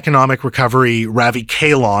Minister of Economic Recovery, Ravi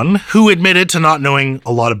Kahlon, who admitted to not knowing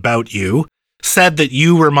a lot about you, said that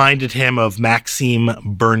you reminded him of Maxime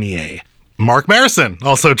Bernier. Mark Marison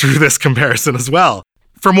also drew this comparison as well.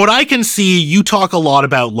 From what I can see, you talk a lot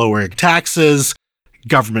about lowering taxes,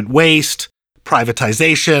 government waste,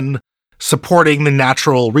 privatization, supporting the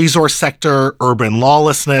natural resource sector, urban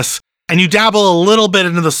lawlessness, and you dabble a little bit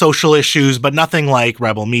into the social issues, but nothing like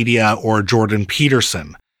Rebel Media or Jordan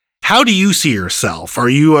Peterson. How do you see yourself? Are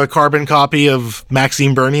you a carbon copy of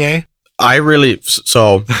Maxime Bernier? I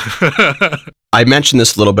mentioned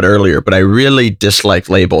this a little bit earlier, but I really dislike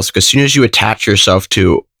labels because as soon as you attach yourself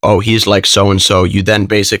to, he's like so-and-so, you then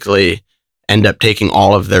basically end up taking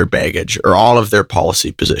all of their baggage or all of their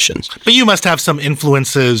policy positions. But you must have some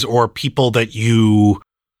influences or people that you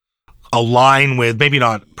align with, maybe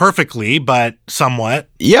not perfectly, but somewhat.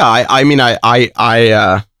 Yeah, I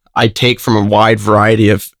take from a wide variety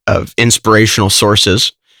of inspirational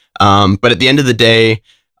sources. But at the end of the day,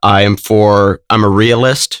 I'm a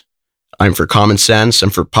realist. I'm for common sense. I'm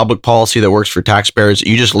for public policy that works for taxpayers.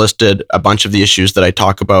 You just listed a bunch of the issues that I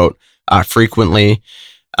talk about frequently.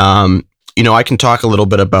 I can talk a little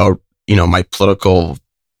bit about, my political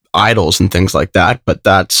idols and things like that, but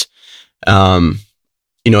that's,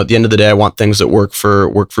 at the end of the day, I want things that work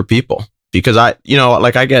for people because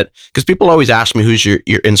because people always ask me who's your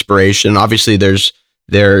inspiration. Obviously there's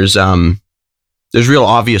real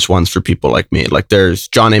obvious ones for people like me. Like there's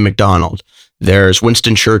John A. Macdonald, there's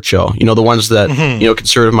Winston Churchill, the ones that,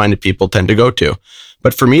 conservative minded people tend to go to.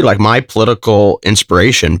 But for me, like my political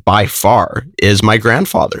inspiration by far is my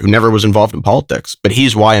grandfather, who never was involved in politics, but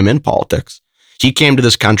he's why I'm in politics. He came to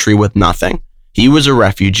this country with nothing. He was a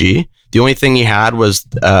refugee. The only thing he had was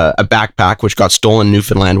a backpack, which got stolen in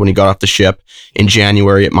Newfoundland when he got off the ship in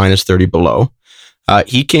January at minus 30 below.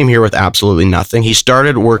 He came here with absolutely nothing. He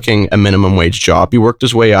started working a minimum wage job. He worked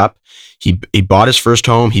his way up. He bought his first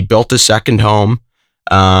home. He built his second home.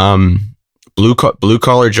 Blue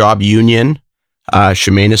collar job, union,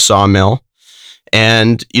 Shemana sawmill.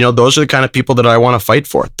 And, those are the kind of people that I want to fight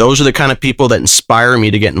for. Those are the kind of people that inspire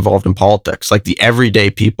me to get involved in politics, like the everyday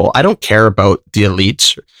people. I don't care about the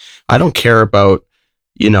elites. I don't care about,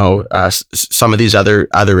 some of these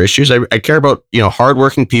other issues. I care about,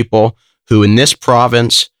 hardworking people who in this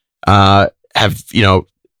province have,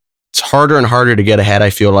 it's harder and harder to get ahead. I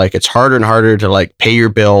feel like it's harder and harder to pay your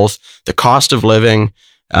bills, the cost of living,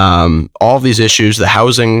 all these issues, the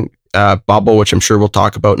housing bubble, which I'm sure we'll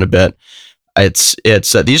talk about in a bit. It's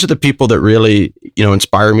these are the people that really,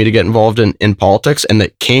 inspire me to get involved in politics and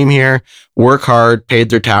that came here, work hard, paid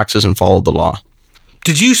their taxes and followed the law.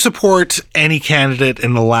 Did you support any candidate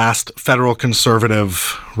in the last federal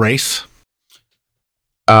conservative race?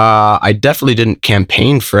 I definitely didn't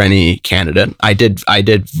campaign for any candidate. I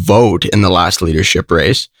did vote in the last leadership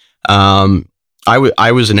race. I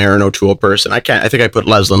was an Erin O'Toole person. I think I put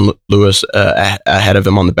Leslyn Lewis ahead of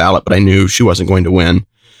him on the ballot, but I knew she wasn't going to win.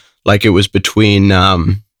 Like it was between,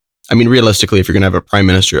 realistically, if you're going to have a prime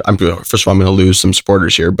minister, first of all, I'm going to lose some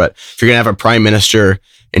supporters here, but if you're going to have a prime minister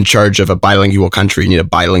in charge of a bilingual country, you need a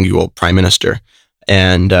bilingual prime minister.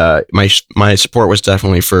 And my support was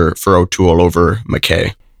definitely for O'Toole over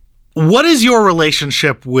McKay. What is your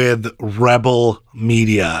relationship with Rebel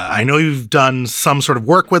Media? I know you've done some sort of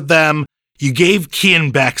work with them. You gave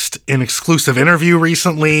Cian Bext an exclusive interview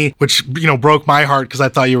recently, which, broke my heart because I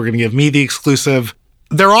thought you were going to give me the exclusive.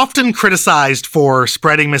 They're often criticized for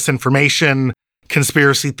spreading misinformation,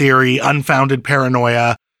 conspiracy theory, unfounded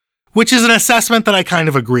paranoia, which is an assessment that I kind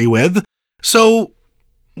of agree with. So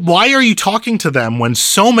why are you talking to them when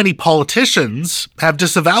so many politicians have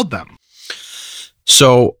disavowed them?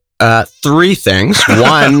 So, three things.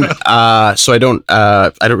 One, so I don't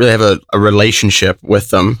really have a relationship with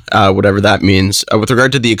them, whatever that means. With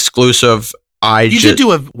regard to the exclusive, You did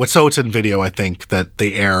do a Wet'suwet'en video, I think, that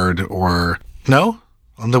they aired, or no?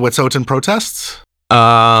 On the Wet'suwet'en protests?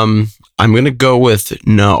 I'm going to go with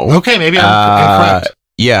no. Okay, maybe I'm incorrect.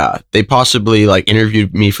 Yeah, they possibly like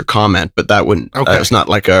interviewed me for comment, but that wouldn't, it's not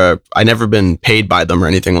like I never been paid by them or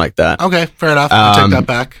anything like that. Okay, fair enough. I take that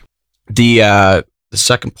back. The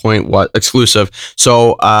second point was exclusive.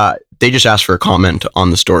 So they just asked for a comment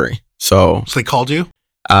on the story. So they called you?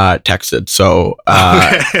 Texted. So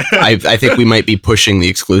I think we might be pushing the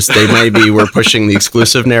exclusive. We're pushing the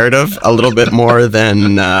exclusive narrative a little bit more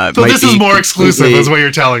than. So this is more exclusive, is what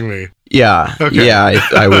you're telling me. Yeah. Okay. Yeah,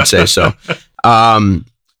 I would say so.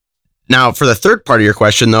 Now, for the third part of your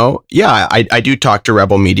question, though, yeah, I do talk to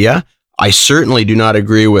Rebel Media. I certainly do not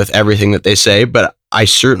agree with everything that they say, but I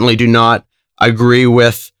certainly do not agree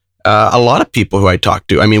with a lot of people who I talk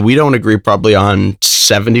to. I mean, we don't agree probably on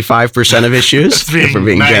 75% of issues, if we're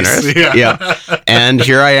being nice. generous. Yeah. And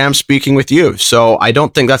here I am speaking with you. So I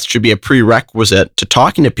don't think that should be a prerequisite to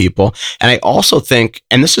talking to people. And I also think,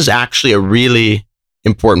 and this is actually a really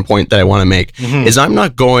important point that I want to make, is I'm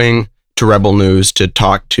not going to Rebel News to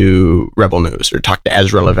talk to Rebel News or talk to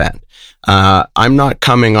Ezra Levant. I'm not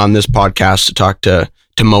coming on this podcast to talk to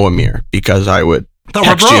Moamir, because I would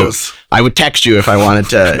text you. I would text you if I wanted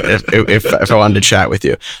to, if I wanted to chat with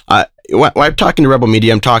you. When I'm talking to Rebel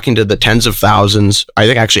Media, I'm talking to the tens of thousands, I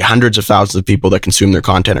think actually hundreds of thousands of people that consume their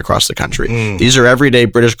content across the country. These are everyday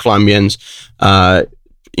British Columbians. I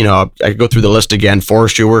could go through the list again: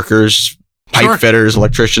 forestry workers, pipe fitters,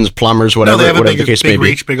 electricians, plumbers, whatever, whatever the case may be. Big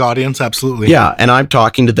reach, big audience, absolutely. Yeah, and I'm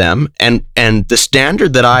talking to them, and the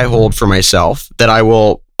standard that I hold for myself, that I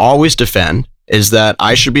will always defend, is that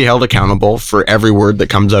I should be held accountable for every word that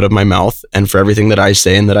comes out of my mouth and for everything that I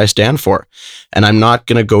say and that I stand for. And I'm not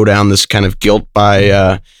going to go down this kind of guilt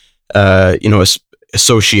by,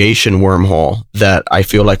 association wormhole that I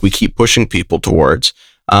feel like we keep pushing people towards.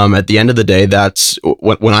 At the end of the day, that's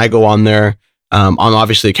when I go on there. I'm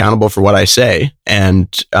obviously accountable for what I say, and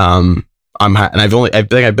I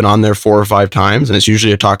think I've been on there 4 or 5 times, and it's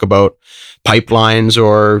usually to talk about pipelines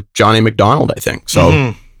or Johnny McDonald, I think.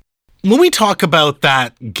 So when we talk about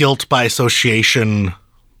that guilt by association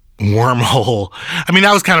wormhole, I mean,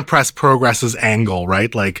 that was kind of Press Progress's angle,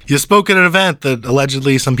 right? Like, you spoke at an event that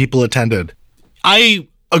allegedly some people attended. I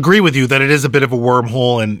agree with you that it is a bit of a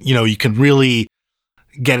wormhole, and you can really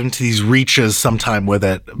get into these reaches sometime with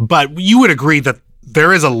it, but you would agree that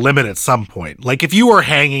there is a limit at some point. Like, if you were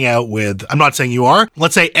hanging out with, I'm not saying you are,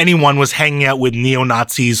 let's say anyone was hanging out with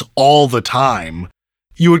neo-Nazis all the time,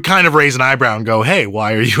 you would kind of raise an eyebrow and go, hey,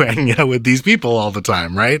 why are you hanging out with these people all the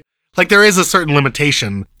time, right? Like, there is a certain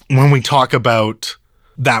limitation when we talk about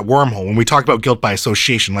that wormhole, when we talk about guilt by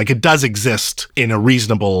association. Like, it does exist in a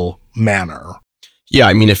reasonable manner. Yeah,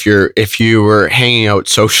 I mean, if you were hanging out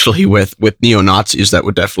socially with neo-Nazis, that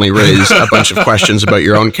would definitely raise a bunch of questions about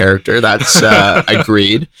your own character. That's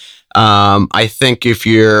agreed. I think if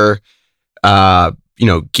you're,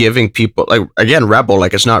 giving people, like, again, Rebel,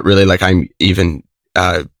 like, it's not really like I'm even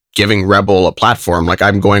giving Rebel a platform. Like,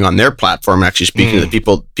 I'm going on their platform and actually speaking to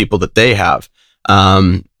the people that they have.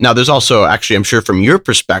 Now, there's also, actually, I'm sure from your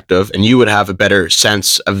perspective, and you would have a better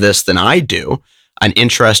sense of this than I do, an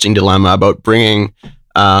interesting dilemma about bringing,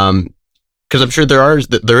 because I'm sure there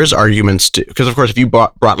is arguments to, because of course, if you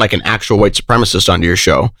brought like an actual white supremacist onto your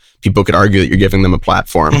show, people could argue that you're giving them a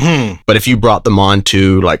platform. But if you brought them on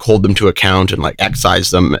to like hold them to account and like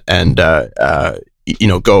excise them and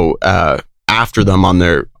go after them on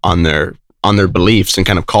their beliefs and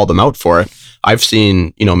kind of call them out for it, I've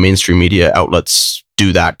seen mainstream media outlets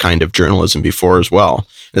do that kind of journalism before as well.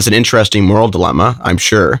 It's an interesting moral dilemma, I'm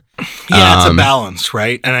sure. Yeah, it's a balance,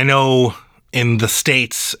 right? And I know in the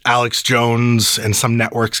States, Alex Jones and some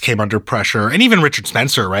networks came under pressure, and even Richard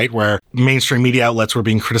Spencer, right? Where mainstream media outlets were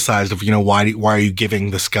being criticized of, why are you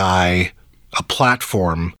giving this guy a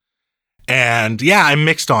platform? And yeah, I'm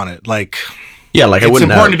mixed on it. Like, yeah, like it's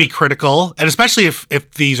important to be critical, and especially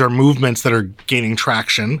if these are movements that are gaining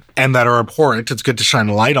traction and that are abhorrent, it's good to shine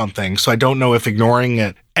a light on things. So I don't know if ignoring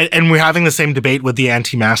it, and we're having the same debate with the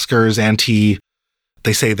anti-maskers,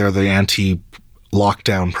 they say they're the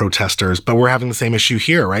anti-lockdown protesters, but we're having the same issue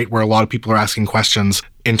here, right? Where a lot of people are asking questions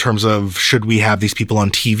in terms of, should we have these people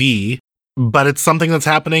on TV? But it's something that's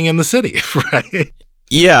happening in the city, right?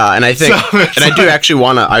 Yeah, and I think, and I do actually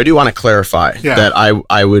want to clarify that I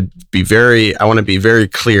want to be very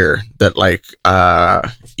clear that, like,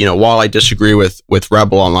 while I disagree with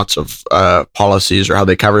Rebel on lots of policies or how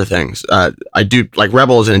they cover things, I do like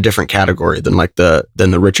Rebel is in a different category than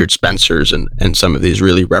the Richard Spencers and some of these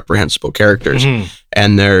really reprehensible characters. Mm-hmm.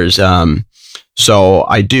 And there's so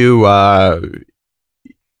I do.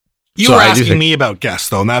 You were asking me about guests,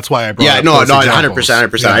 though, and that's why I brought up those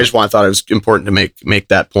 100%. I just thought it was important to make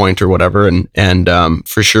that point or whatever, and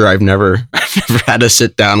for sure, I've never had to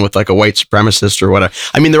sit down with like a white supremacist or whatever.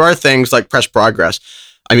 I mean, there are things like press progress.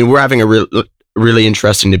 I mean, we're having a really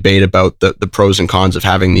interesting debate about the pros and cons of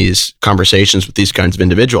having these conversations with these kinds of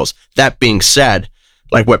individuals. That being said,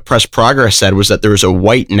 like what Press Progress said was that there was a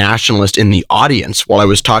white nationalist in the audience while I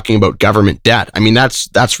was talking about government debt. I mean,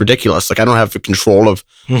 that's ridiculous. Like, I don't have the control of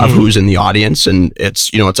who's in the audience, and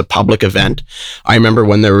it's a public event. I remember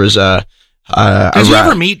when there was did you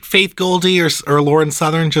ever meet Faith Goldie or Lauren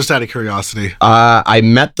Southern? Just out of curiosity. I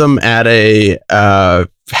met them at a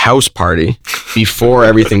house party before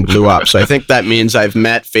everything blew up. So I think that means I've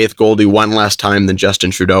met Faith Goldie one less time than Justin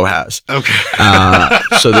Trudeau has. Okay.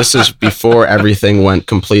 So this is before everything went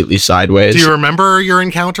completely sideways. Do you remember your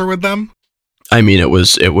encounter with them? I mean, it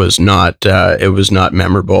was not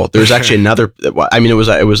memorable. There's actually another. I mean,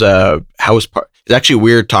 it was a house party. It's actually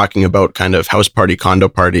weird talking about kind of house party, condo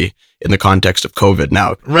party in the context of COVID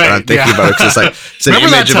now. Right. I'm thinking about it, 'cause it's an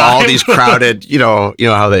image of all these crowded, you know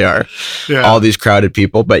how they are, all these crowded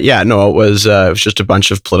people. But yeah, no, it was just a bunch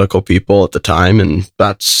of political people at the time, and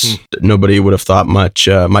that's nobody would have thought much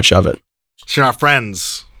of it. So you're not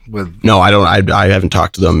friends with? No, I don't. I haven't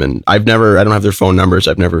talked to them, and I don't have their phone numbers.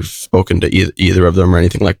 I've never spoken to either of them or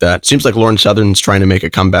anything like that. Seems like Lauren Southern's trying to make a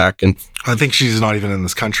comeback, and I think she's not even in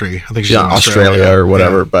this country. I think she's in Australia or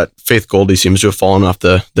whatever. Yeah. But Faith Goldie seems to have fallen off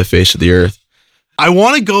the face of the earth. I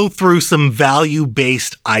want to go through some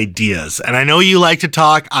value-based ideas, and I know you like to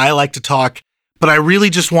talk. I like to talk, but I really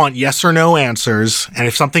just want yes or no answers. And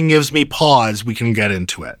if something gives me pause, we can get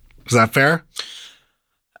into it. Is that fair?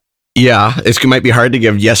 Yeah, it might be hard to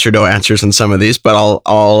give yes or no answers on some of these, but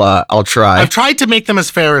I'll try. I've tried to make them as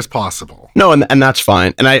fair as possible. No, and that's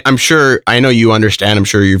fine. And I'm sure, I know you understand, I'm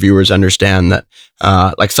sure your viewers understand that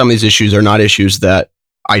like some of these issues are not issues that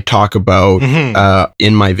I talk about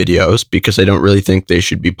in my videos because I don't really think they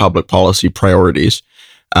should be public policy priorities.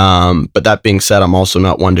 But that being said, I'm also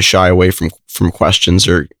not one to shy away from questions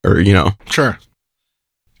or. Sure.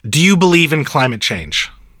 Do you believe in climate change?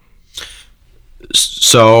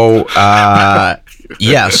 So,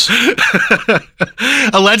 yes.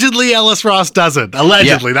 Allegedly, Ellis Ross doesn't.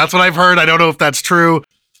 Allegedly. Yeah. That's what I've heard. I don't know if that's true.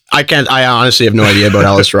 I honestly have no idea about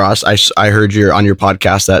Ellis Ross. I heard on your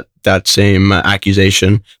podcast that same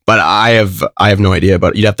accusation, but I have no idea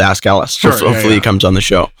about it. You'd have to ask Ellis. Sure, Hopefully he comes on the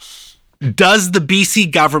show. Does the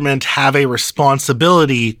BC government have a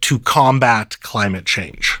responsibility to combat climate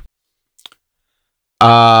change?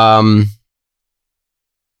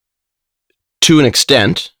 To an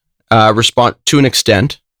extent, to an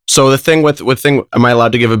extent. So the thing with am I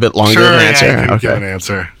allowed to give a bit longer of an answer? Yeah, you can give an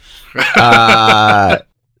answer.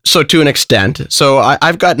 So to an extent, so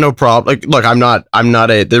I've got no problem. Like, look, I'm not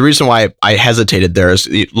the reason why I hesitated there is,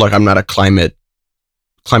 look, I'm not a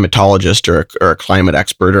climatologist or a climate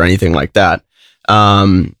expert or anything like that.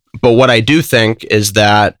 But what I do think is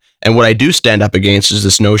that, and what I do stand up against is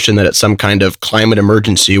this notion that it's some kind of climate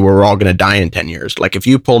emergency where we're all going to die in 10 years. Like if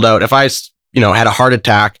I had a heart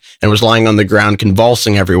attack and was lying on the ground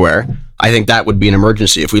convulsing everywhere, I think that would be an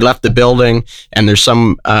emergency. If we left the building and there's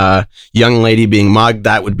some young lady being mugged,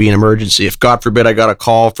 that would be an emergency. If, God forbid, I got a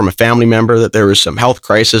call from a family member that there was some health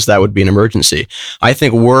crisis, that would be an emergency. I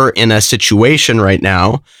think we're in a situation right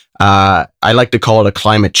now, I like to call it a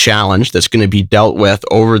climate challenge that's going to be dealt with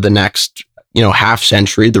over the next half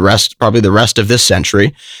century, probably the rest of this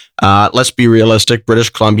century. Let's be realistic. British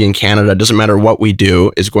Columbia and Canada, doesn't matter what we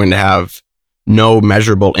do, is going to have no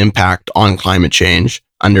measurable impact on climate change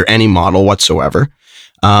under any model whatsoever.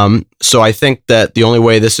 So I think that the only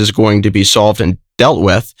way this is going to be solved and dealt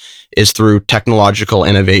with is through technological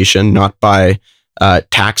innovation, not by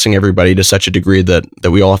taxing everybody to such a degree that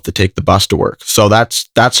we all have to take the bus to work. So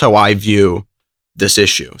that's how I view this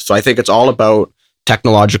issue. So I think it's all about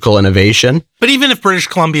technological innovation. But even if British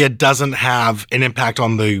Columbia doesn't have an impact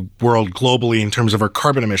on the world globally in terms of our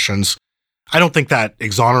carbon emissions, I don't think that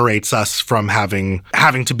exonerates us from having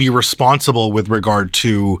to be responsible with regard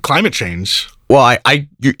to climate change. Well,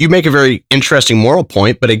 you make a very interesting moral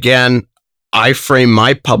point, but again, I frame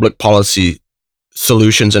my public policy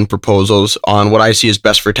solutions and proposals on what I see as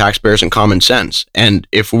best for taxpayers and common sense. And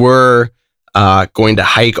if we're going to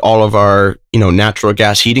hike all of our, natural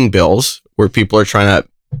gas heating bills, where people are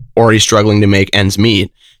already struggling to make ends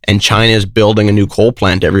meet, and China is building a new coal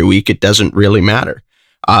plant every week, it doesn't really matter.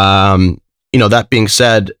 That being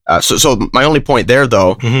said, so my only point there,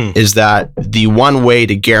 though, is that the one way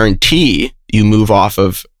to guarantee you move off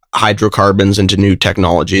of hydrocarbons into new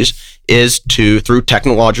technologies is through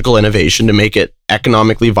technological innovation, to make it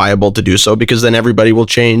economically viable to do so, because then everybody will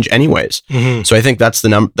change anyways. So I think that's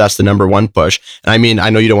the number one push. And I mean, I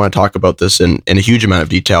know you don't want to talk about this in a huge amount of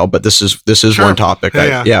detail, but this is sure. One topic.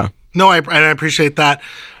 Yeah. No, I appreciate that.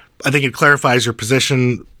 I think it clarifies your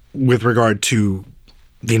position with regard to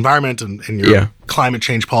the environment and your climate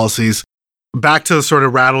change policies. Back to sort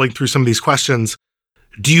of rattling through some of these questions.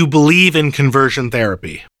 Do you believe in conversion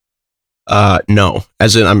therapy? No.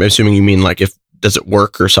 As in, I'm assuming you mean does it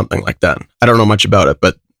work or something like that? I don't know much about it,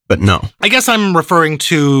 but no. I guess I'm referring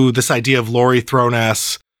to this idea of Laurie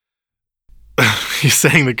Throness. He's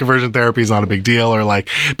saying that conversion therapy is not a big deal,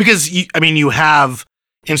 because you have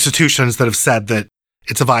institutions that have said that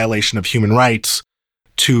it's a violation of human rights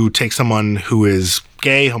to take someone who is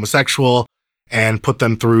gay, homosexual, and put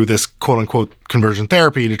them through this quote unquote conversion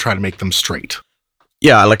therapy to try to make them straight.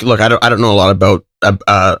 Yeah, look, I don't know a lot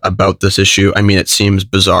about this issue. I mean, it seems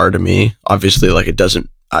bizarre to me. Obviously, it doesn't.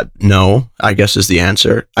 No, I guess is the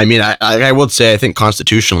answer. I mean, I would say I think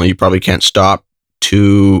constitutionally you probably can't stop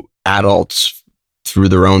two adults through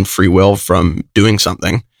their own free will from doing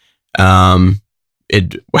something. In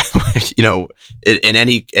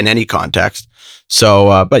any context.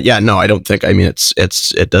 So, but yeah, no, I don't think. I mean,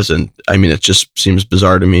 it doesn't. I mean, it just seems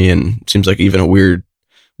bizarre to me, and seems like even a weird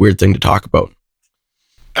thing to talk about.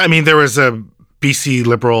 I mean, there was a BC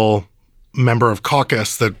Liberal member of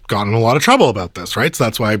caucus that got in a lot of trouble about this, right? So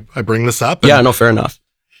that's why I bring this up. Yeah, no, fair enough.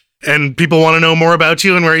 And people want to know more about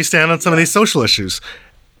you and where you stand on some of these social issues.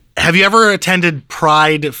 Have you ever attended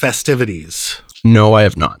Pride festivities? No, I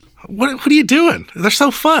have not. What are you doing? They're so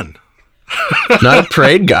fun. Not a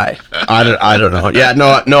parade guy. I don't know. Yeah,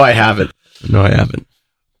 no, I haven't. No, I haven't.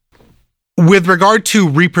 With regard to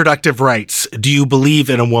reproductive rights, do you believe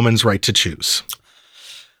in a woman's right to choose?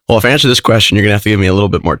 Well, if I answer this question, you're going to have to give me a little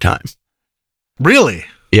bit more time. Really?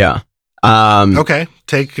 Yeah. Okay.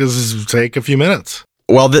 Take a few minutes.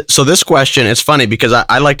 Well, so this question, it's funny because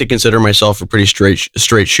I like to consider myself a pretty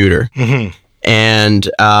straight shooter. Mm-hmm. And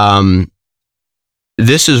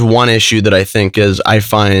this is one issue that I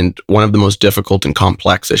find one of the most difficult and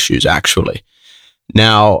complex issues, actually.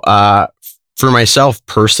 Now, for myself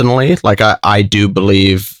personally, I do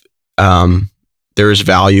believe there is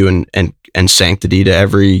value and sanctity to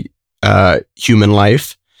every human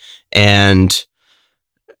life. And,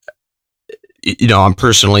 I'm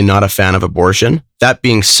personally not a fan of abortion. That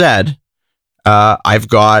being said, I've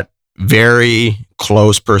got very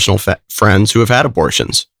close personal friends who have had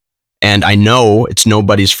abortions. And I know it's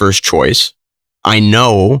nobody's first choice. I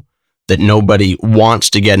know that nobody wants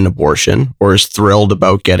to get an abortion or is thrilled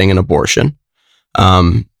about getting an abortion.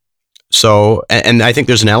 So, and I think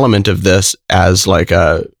there's an element of this as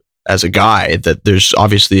a guy that there's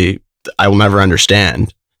obviously, I will never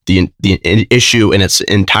understand the issue in its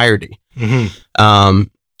entirety. Mm-hmm.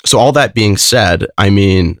 So all that being said, I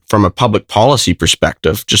mean, from a public policy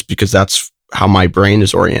perspective, just because that's how my brain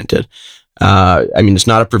is oriented, I mean, it's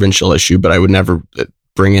not a provincial issue, but I would never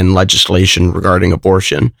bring in legislation regarding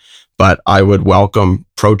abortion. But I would welcome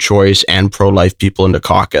pro-choice and pro-life people into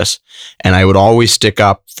caucus. And I would always stick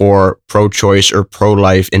up for pro-choice or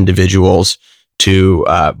pro-life individuals to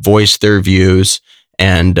voice their views.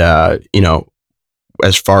 And,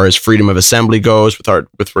 as far as freedom of assembly goes,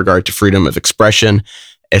 with regard to freedom of expression,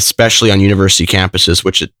 especially on university campuses,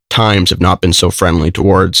 which at times have not been so friendly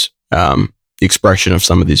towards the expression of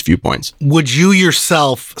some of these viewpoints. Would you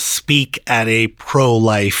yourself speak at a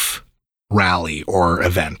pro-life rally or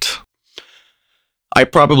event? I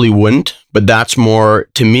probably wouldn't, but that's more,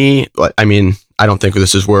 to me, I mean, I don't think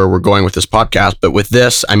this is where we're going with this podcast, but with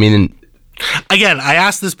this, I mean... Again, I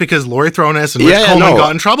asked this because Laurie Throness and Rich Coleman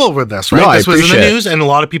got in trouble with this, right? This was in the news, and a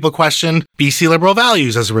lot of people questioned BC Liberal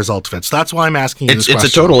values as a result of it. So that's why I'm asking you this question.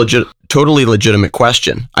 It's a totally legitimate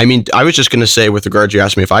question. I mean, I was just going to say, with regard to you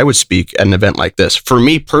asked me if I would speak at an event like this. For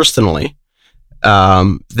me personally,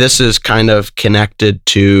 this is kind of connected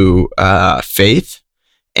to faith,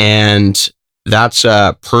 and that's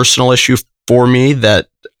a personal issue for me that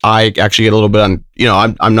I actually get a little bit on.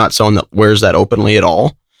 I'm not someone that wears that openly at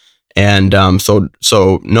all. And so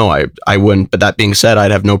no, I wouldn't. But that being said,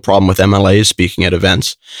 I'd have no problem with MLAs speaking at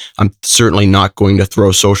events. I'm certainly not going to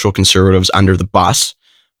throw social conservatives under the bus.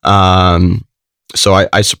 So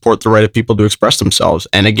I support the right of people to express themselves.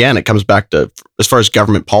 And again, it comes back to, as far as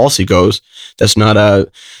government policy goes, that's not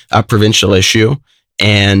a provincial issue.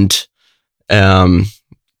 And if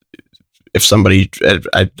somebody,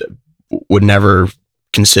 I would never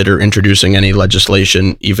consider introducing any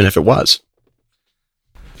legislation, even if it was.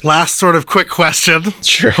 Last sort of quick question.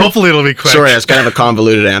 Sure. Hopefully it'll be quick. Sorry, that's kind of a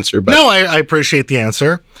convoluted answer. But No, I appreciate the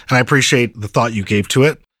answer, and I appreciate the thought you gave to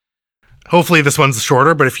it. Hopefully this one's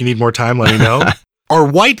shorter, but if you need more time, let me know. Are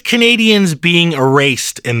white Canadians being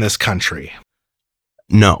erased in this country?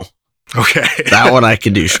 No. Okay. That one I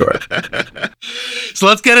could do short. So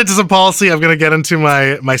let's get into some policy. I'm going to get into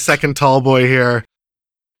my second tall boy here.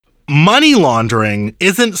 Money laundering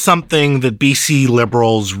isn't something that BC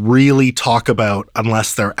Liberals really talk about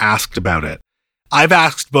unless they're asked about it. I've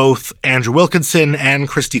asked both Andrew Wilkinson and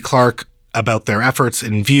Christy Clark about their efforts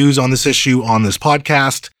and views on this issue on this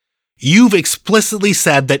podcast. You've explicitly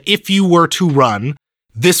said that if you were to run,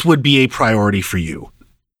 this would be a priority for you.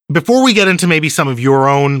 Before we get into maybe some of your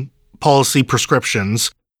own policy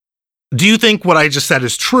prescriptions, do you think what I just said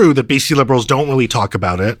is true, that BC Liberals don't really talk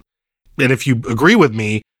about it? And if you agree with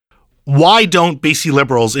me, why don't BC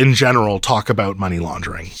Liberals in general talk about money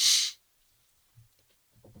laundering?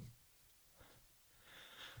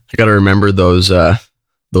 I got to remember those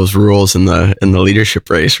rules in the leadership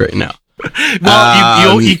race right now.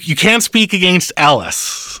 Well, you can't speak against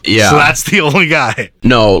Ellis. Yeah. So that's the only guy.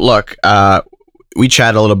 No, look, we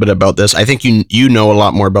chat a little bit about this. I think you know a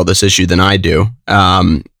lot more about this issue than I do.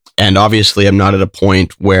 And obviously I'm not at a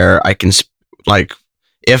point where I can,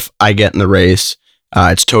 if I get in the race,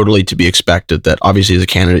 it's totally to be expected that obviously as a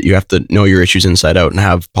candidate, you have to know your issues inside out and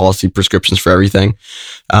have policy prescriptions for everything.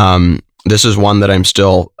 This is one that I'm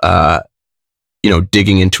still,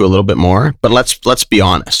 digging into a little bit more, but let's be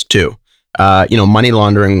honest too. Money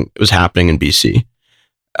laundering was happening in BC.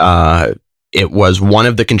 It was one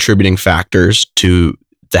of the contributing factors to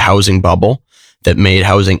the housing bubble that made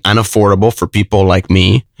housing unaffordable for people like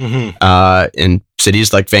me, in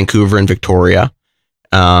cities like Vancouver and Victoria.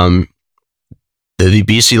 The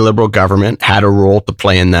BC Liberal government had a role to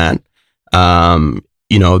play in that.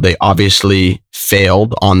 They obviously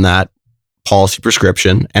failed on that policy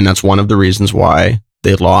prescription, and that's one of the reasons why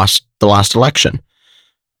they lost the last election.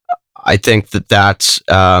 I think that's,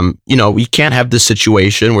 we can't have this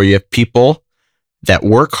situation where you have people that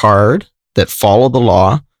work hard, that follow the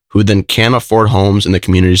law, who then can't afford homes in the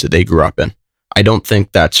communities that they grew up in. I don't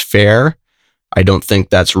think that's fair. I don't think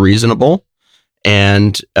that's reasonable.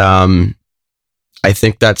 And I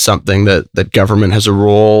think that's something that government has a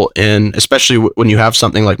role in, especially when you have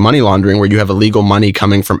something like money laundering, where you have illegal money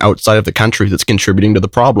coming from outside of the country that's contributing to the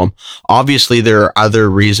problem. Obviously, there are other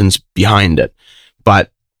reasons behind it,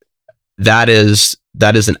 but that is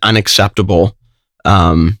an unacceptable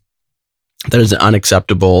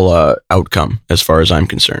outcome as far as I'm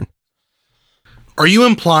concerned. Are you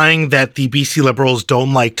implying that the BC Liberals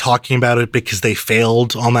don't like talking about it because they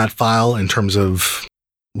failed on that file in terms of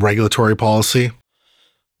regulatory policy?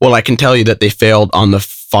 Well, I can tell you that they failed on the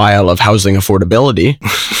file of housing affordability,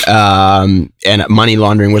 and money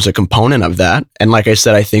laundering was a component of that. And like I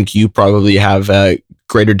said, I think you probably have a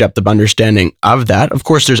greater depth of understanding of that. Of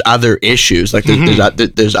course, there's other issues, like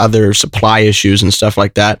there's other supply issues and stuff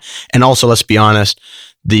like that. And also, let's be honest,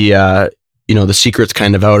 the secret's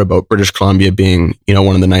kind of out about British Columbia being,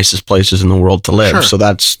 one of the nicest places in the world to live. Sure. So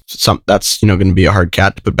that's going to be a hard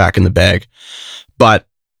cat to put back in the bag. But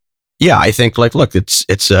yeah, I think look,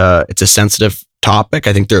 it's a sensitive topic.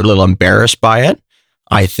 I think they're a little embarrassed by it.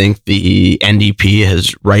 I think the NDP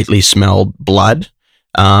has rightly smelled blood.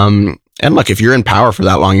 And look, if you're in power for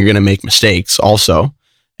that long, you're going to make mistakes also.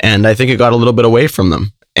 And I think it got a little bit away from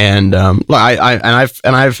them. And I've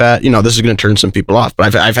had, this is going to turn some people off,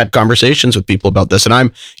 but I've had conversations with people about this, and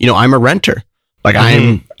I'm a renter. Like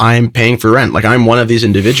I'm paying for rent. Like I'm one of these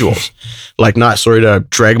individuals. Like, not sorry to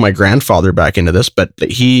drag my grandfather back into this, but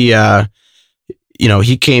he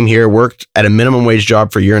came here, worked at a minimum wage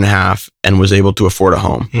job for a year and a half, and was able to afford a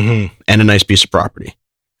home and a nice piece of property.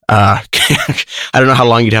 I don't know how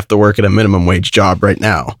long you'd have to work at a minimum wage job right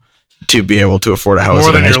now to be able to afford a house.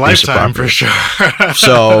 More and than a nice your piece lifetime, of for sure.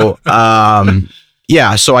 So,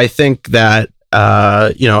 so I think that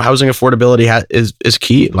housing affordability is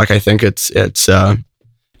key. Like, I think it's Do you it's a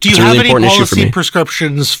have really any important issue for policy me.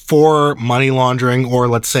 prescriptions for money laundering, or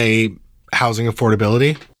let's say housing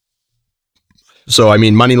affordability? So, I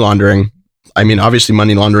mean, money laundering. I mean, obviously,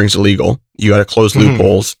 money laundering is illegal. You got to close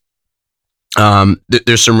loopholes.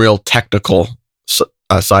 There's some real technical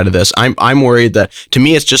side of this. I'm worried that, to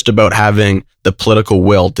me, it's just about having the political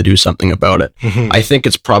will to do something about it. I think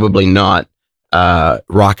it's probably not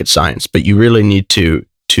rocket science, but you really need to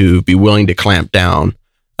be willing to clamp down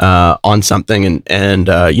on something and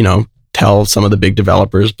tell some of the big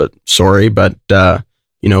developers, but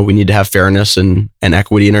we need to have fairness and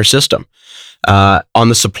equity in our system. On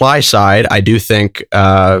the supply side, I do think,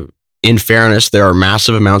 in fairness, there are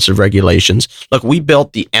massive amounts of regulations. Look, we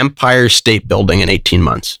built the Empire State Building in 18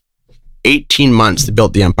 months. 18 months to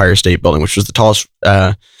build the Empire State Building, which was the tallest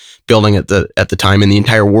building at the time in the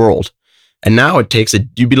entire world. And now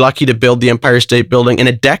you'd be lucky to build the Empire State Building in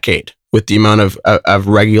a decade with the amount of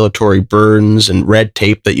regulatory burdens and red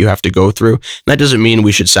tape that you have to go through. And that doesn't mean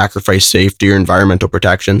we should sacrifice safety or environmental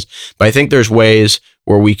protections, but I think there's ways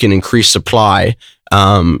where we can increase supply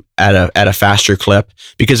at a faster clip.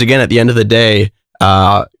 Because again, at the end of the day,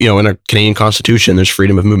 in a Canadian Constitution, there's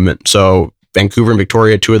freedom of movement. So Vancouver and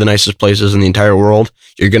Victoria, two of the nicest places in the entire world,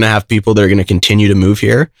 you're going to have people that are going to continue to move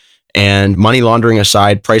here. And money laundering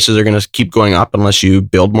aside, prices are going to keep going up unless you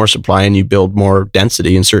build more supply and you build more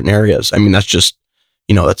density in certain areas. I mean, that's just,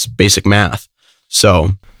 that's basic math.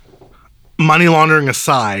 So, money laundering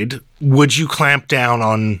aside, would you clamp down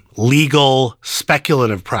on legal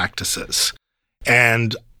speculative practices?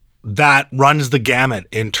 And that runs the gamut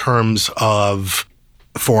in terms of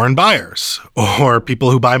foreign buyers or people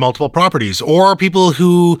who buy multiple properties or people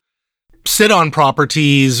who sit on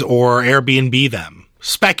properties or Airbnb them.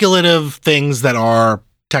 Speculative things that are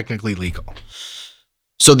technically legal.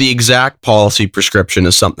 So the exact policy prescription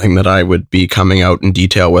is something that I would be coming out in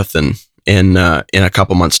detail with in a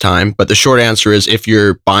couple months' time. But the short answer is, if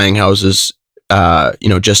you're buying houses,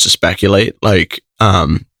 just to speculate,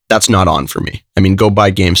 that's not on for me. I mean, go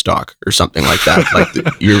buy GameStop or something like that. So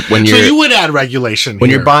you would add regulation when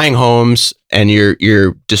you're buying homes and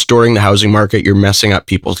you're distorting the housing market. You're messing up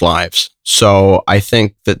people's lives. So I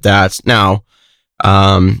think that's now.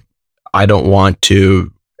 I don't want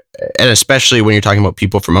to, and especially when you're talking about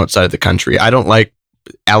people from outside of the country, I don't like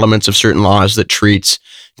elements of certain laws that treats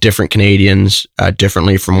different Canadians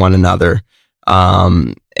differently from one another.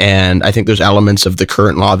 And I think there's elements of the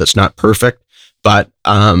current law that's not perfect, but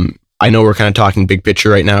I know we're kind of talking big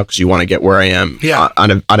picture right now because you want to get where I am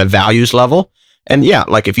on a values level. And I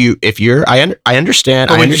understand.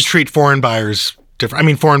 But when you treat foreign buyers different, I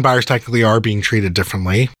mean, foreign buyers technically are being treated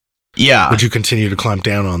differently. Yeah. Would you continue to clamp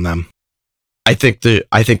down on them? I think the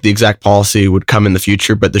exact policy would come in the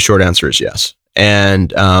future, but the short answer is yes.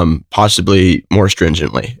 And possibly more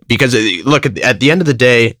stringently. Because look, at the end of the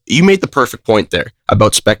day, you made the perfect point there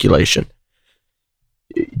about speculation.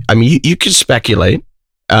 I mean, you can speculate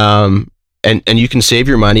and you can save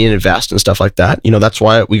your money and invest and stuff like that. That's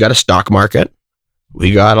why we got a stock market.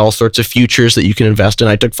 We got all sorts of futures that you can invest in.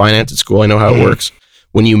 I took finance at school. I know how it works.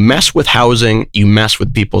 When you mess with housing, you mess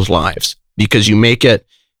with people's lives because you make it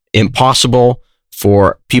impossible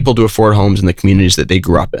for people to afford homes in the communities that they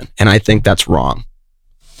grew up in. And I think that's wrong.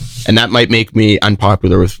 And that might make me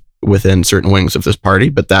unpopular within certain wings of this party,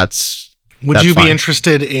 but that's you fine. Be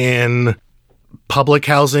interested in public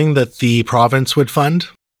housing that the province would fund?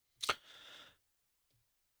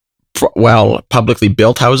 Well, publicly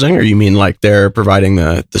built housing, or you mean like they're providing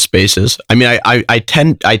the spaces? I mean, I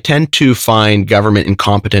tend to find government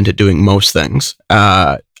incompetent at doing most things.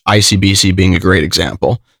 ICBC being a great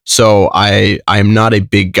example. So I'm not a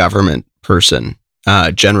big government person,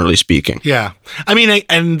 generally speaking. Yeah, I mean,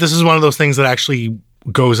 and this is one of those things that actually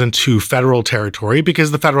goes into federal territory because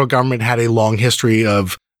the federal government had a long history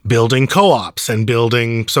of building co-ops and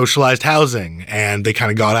building socialized housing, and they kind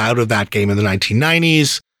of got out of that game in the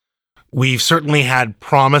 1990s. We've certainly had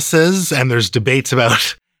promises, and there's debates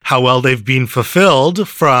about how well they've been fulfilled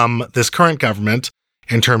from this current government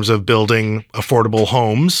in terms of building affordable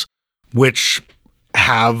homes, which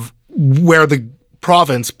where the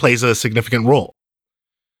province plays a significant role.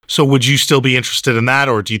 So would you still be interested in that,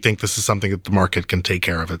 or do you think this is something that the market can take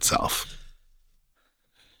care of itself?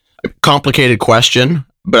 Complicated question,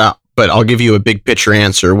 but I'll give you a big picture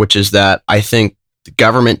answer, which is that I think the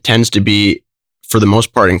government tends to be, for the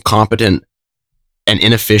most part, incompetent and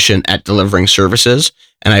inefficient at delivering services.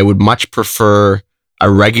 And I would much prefer a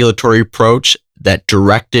regulatory approach that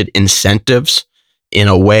directed incentives in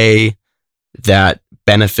a way that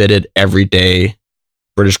benefited everyday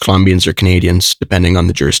British Columbians or Canadians, depending on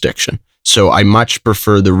the jurisdiction. So I much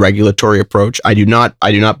prefer the regulatory approach. I do not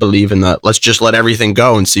believe in the let's just let everything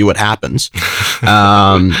go and see what happens.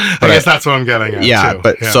 I guess that's what I'm getting at. Yeah, too.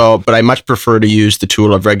 But I much prefer to use the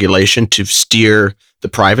tool of regulation to steer the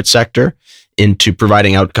private sector into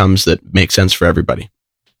providing outcomes that make sense for everybody.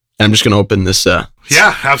 And I'm just going to open this. Yeah,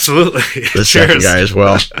 absolutely. This second guy as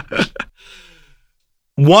well.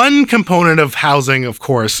 One component of housing, of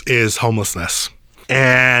course, is homelessness.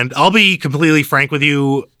 And I'll be completely frank with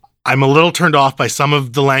you. I'm a little turned off by some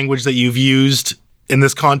of the language that you've used in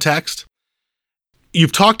this context.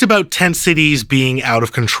 You've talked about tent cities being out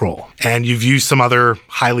of control, and you've used some other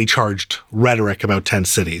highly charged rhetoric about tent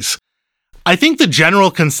cities. I think the general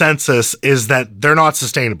consensus is that they're not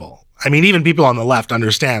sustainable. I mean, even people on the left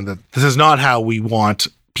understand that this is not how we want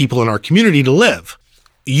people in our community to live.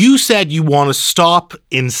 You said you want to stop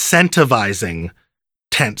incentivizing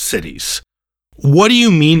tent cities. What do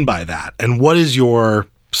you mean by that? And what is your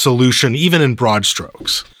solution, even in broad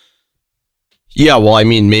strokes? Yeah, well, I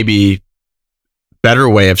mean, maybe better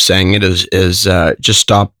way of saying it is just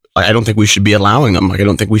stop. I don't think we should be allowing them. Like, I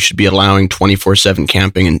don't think we should be allowing 24/7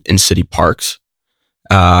 camping in city parks.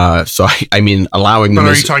 So I mean, allowing them.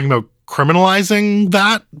 But are you talking about criminalizing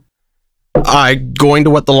that? Going to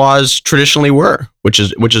what the laws traditionally were, which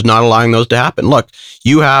is not allowing those to happen. Look,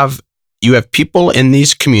 you have people in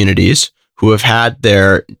these communities who have had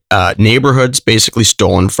their neighborhoods basically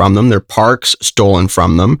stolen from them, their parks stolen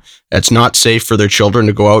from them. It's not safe for their children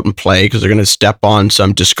to go out and play because they're going to step on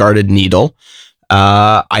some discarded needle.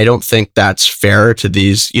 I don't think that's fair to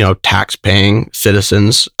these, tax-paying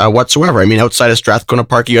citizens whatsoever. I mean, outside of Strathcona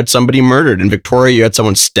Park, you had somebody murdered. In Victoria, you had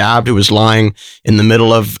someone stabbed who was lying in the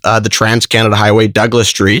middle of the Trans-Canada Highway, Douglas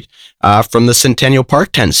Street, from the Centennial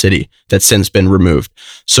Park tent city that's since been removed.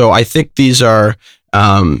 So I think these are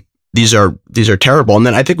terrible. And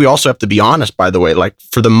then I think we also have to be honest, by the way, like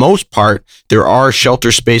for the most part, there are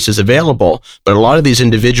shelter spaces available, but a lot of these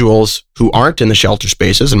individuals who aren't in the shelter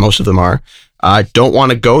spaces, and most of them are, don't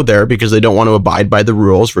want to go there because they don't want to abide by the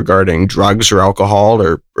rules regarding drugs or alcohol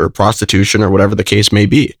or prostitution or whatever the case may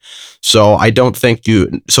be. So I don't think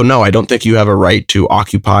you have a right to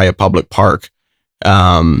occupy a public park,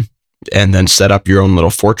 and then set up your own little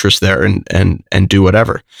fortress there and do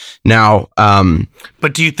whatever. Now,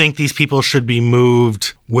 but do you think these people should be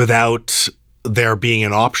moved without there being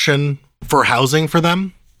an option for housing for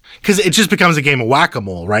them? Because it just becomes a game of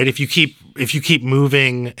whack-a-mole, right? If you keep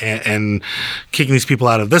moving and kicking these people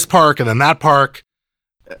out of this park and then that park,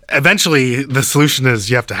 eventually the solution is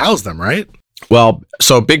you have to house them, right? Well,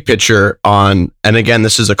 so big picture and again,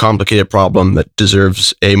 this is a complicated problem that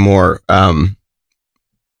deserves a more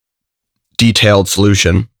detailed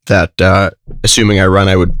solution that, assuming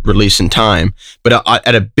I would release in time. But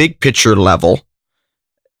at a big picture level,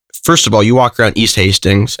 first of all, you walk around East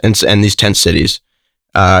Hastings and these tent cities,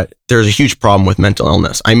 there's a huge problem with mental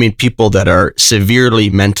illness. I mean, people that are severely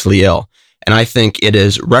mentally ill. And I think it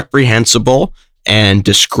is reprehensible and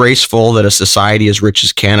disgraceful that a society as rich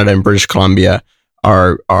as Canada and British Columbia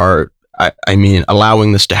are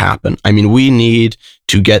allowing this to happen. I mean, we need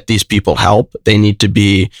to get these people help. We need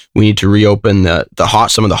to reopen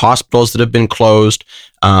some of the hospitals that have been closed.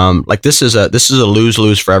 This is a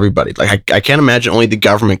lose-lose for everybody. Like I can't imagine only the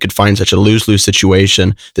government could find such a lose-lose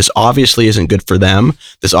situation. This obviously isn't good for them.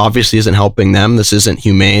 This obviously isn't helping them. This isn't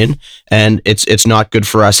humane, and it's not good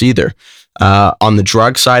for us either. On the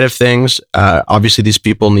drug side of things, obviously these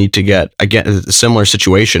people need to get, again, a similar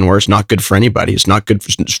situation where it's not good for anybody. It's not good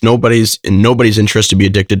for nobody's interest to be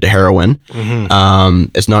addicted to heroin. Mm-hmm.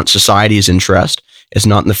 It's not society's interest. It's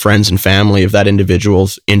not in the friends and family of that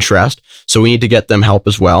individual's interest. So we need to get them help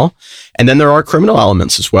as well. And then there are criminal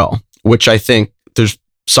elements as well, which I think there's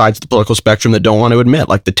sides of the political spectrum that don't want to admit.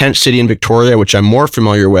 Like the tent city in Victoria, which I'm more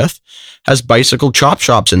familiar with, has bicycle chop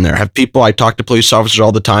shops in there. I talk to police officers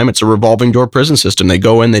all the time. It's a revolving door prison system. They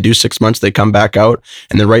go in, they do 6 months, they come back out,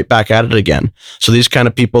 and they're right back at it again. So these kind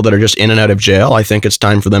of people that are just in and out of jail, I think it's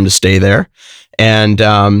time for them to stay there. And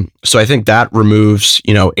so I think that removes,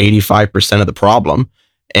 85% of the problem.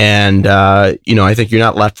 And, I think you're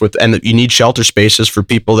not left with, and you need shelter spaces for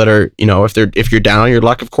people that are, if you're down on your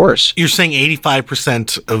luck, of course. You're saying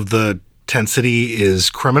 85% of the tent city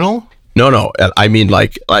is criminal? No. I mean,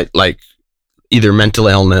 like either mental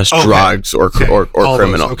illness, drugs, or criminal.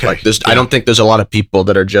 Those, okay. Like this, yeah. I don't think there's a lot of people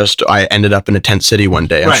that are just, I ended up in a tent city one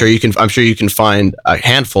day. I'm sure you can find a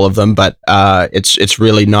handful of them, but it's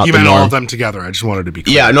really not the norm. You meant all of them together. I just wanted to be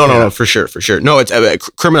clear. Yeah, no, for sure. No, it's a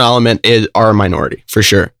criminal element are a minority for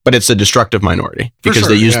sure, but it's a destructive minority because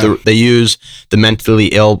they use the mentally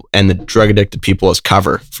ill and the drug addicted people as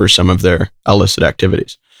cover for some of their illicit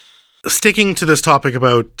activities. Sticking to this topic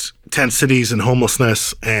about tent cities and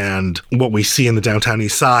homelessness and what we see in the downtown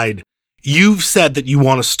east side, you've said that you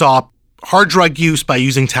want to stop hard drug use by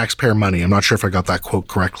using taxpayer money. I'm not sure if I got that quote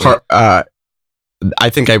correctly. I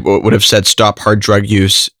think I would have said stop hard drug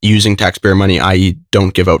use using taxpayer money, i.e.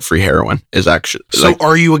 don't give out free heroin. Is actually So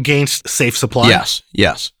are you against safe supply?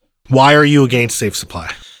 Yes. Why are you against safe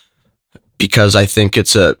supply? Because I think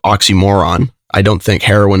it's an oxymoron. I don't think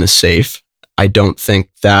heroin is safe. I don't think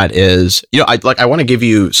that is, I want to give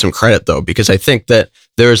you some credit though, because I think that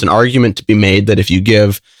there is an argument to be made that if you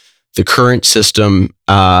give the current system,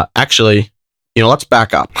 let's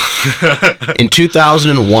back up. In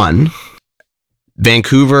 2001,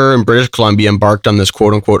 Vancouver and British Columbia embarked on this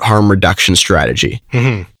quote unquote harm reduction strategy.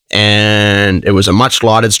 Mm-hmm. And it was a much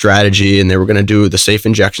lauded strategy, and they were going to do the safe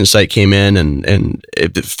injection site came in and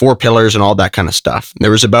 4 pillars and all that kind of stuff. And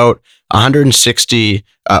there was about 160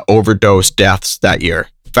 overdose deaths that year.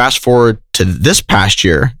 Fast forward to this past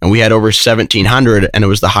year, and we had over 1,700, and it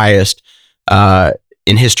was the highest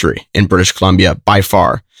in history in British Columbia by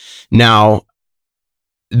far. Now,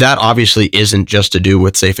 that obviously isn't just to do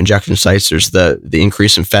with safe injection sites. There's the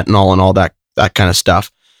increase in fentanyl and all that kind of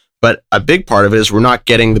stuff. But a big part of it is we're not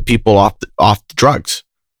getting the people off the drugs.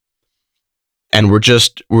 And we're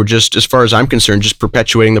just, as far as I'm concerned, just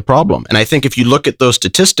perpetuating the problem. And I think if you look at those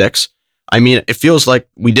statistics, I mean, it feels like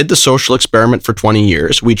we did the social experiment for 20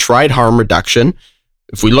 years. We tried harm reduction.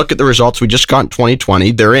 If we look at the results we just got in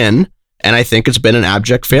 2020, they're in. And I think it's been an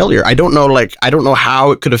abject failure. I don't know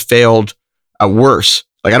how it could have failed worse.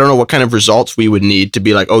 Like, I don't know what kind of results we would need to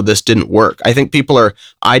be like, oh, this didn't work. I think people are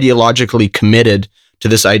ideologically committed to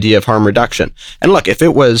this idea of harm reduction. And look, if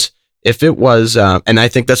it was, and I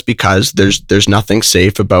think that's because there's nothing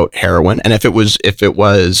safe about heroin. And if it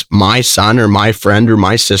was my son or my friend or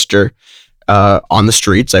my sister on the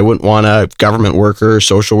streets, I wouldn't want a government worker,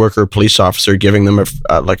 social worker, police officer giving them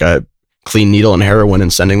a clean needle and heroin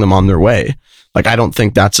and sending them on their way. Like, I don't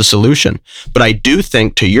think that's a solution. But I do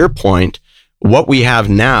think, to your point, what we have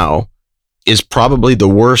now is probably the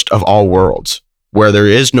worst of all worlds, where there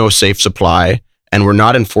is no safe supply. And we're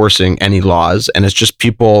not enforcing any laws, and it's just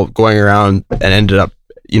people going around and ended up,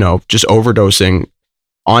 just overdosing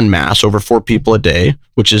en masse, over 4 people a day,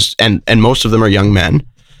 which is, and most of them are young men.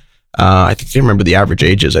 I think I remember the average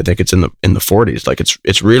ages. I think it's in the 40s. Like,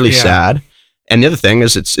 it's really sad. And the other thing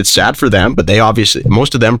is it's sad for them, but they obviously,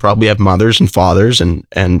 most of them probably have mothers and fathers,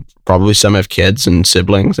 and probably some have kids and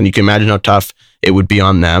siblings, and you can imagine how tough it would be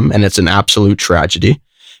on them, and it's an absolute tragedy.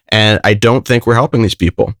 And I don't think we're helping these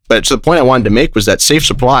people. But so the point I wanted to make was that safe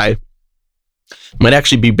supply might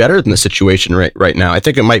actually be better than the situation right now. I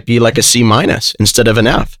think it might be like a C- instead of an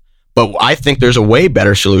F. But I think there's a way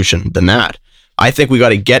better solution than that. I think we got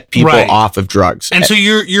to get people off of drugs. And so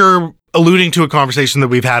you're alluding to a conversation that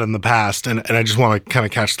we've had in the past, and I just want to kind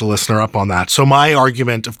of catch the listener up on that. So my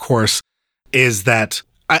argument, of course, is that,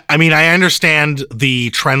 I mean, I understand the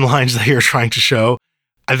trend lines that you're trying to show.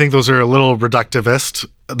 I think those are a little reductivist.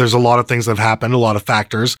 There's a lot of things that have happened, a lot of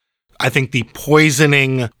factors. I think the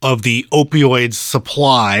poisoning of the opioid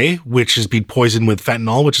supply, which is being poisoned with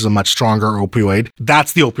fentanyl, which is a much stronger opioid,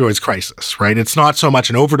 that's the opioids crisis, right? It's not so much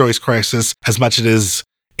an overdose crisis as much as it is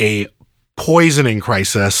a poisoning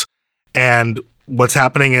crisis. And what's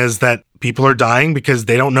happening is that people are dying because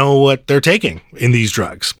they don't know what they're taking in these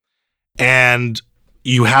drugs. And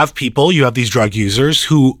you have these drug users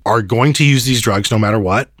who are going to use these drugs no matter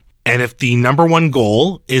what. And if the number one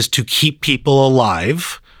goal is to keep people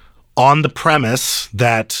alive on the premise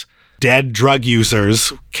that dead drug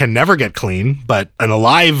users can never get clean, but an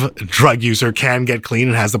alive drug user can get clean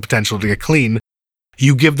and has the potential to get clean,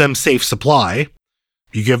 you give them safe supply,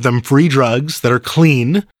 you give them free drugs that are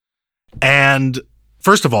clean, and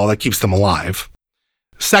first of all, that keeps them alive.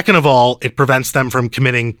 Second of all, it prevents them from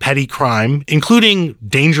committing petty crime, including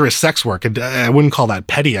dangerous sex work. I wouldn't call that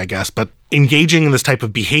petty, I guess, but engaging in this type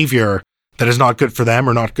of behavior that is not good for them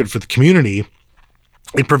or not good for the community,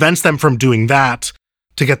 it prevents them from doing that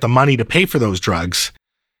to get the money to pay for those drugs.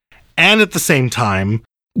 And at the same time,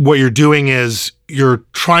 what you're doing is you're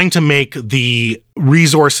trying to make the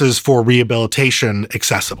resources for rehabilitation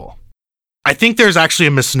accessible. I think there's actually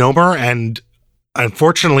a misnomer and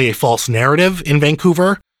unfortunately a false narrative in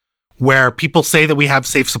Vancouver where people say that we have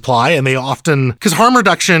safe supply, and they often, because harm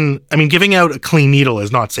reduction, I mean, giving out a clean needle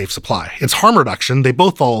is not safe supply. It's harm reduction. They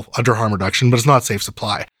both fall under harm reduction, but it's not safe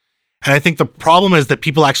supply. And I think the problem is that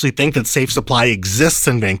people actually think that safe supply exists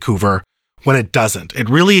in Vancouver when it doesn't. It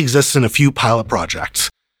really exists in a few pilot projects.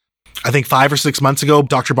 I think 5 or 6 months ago,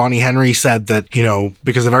 Dr. Bonnie Henry said that,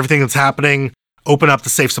 because of everything that's happening, open up the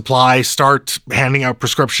safe supply, start handing out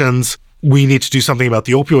prescriptions. We need to do something about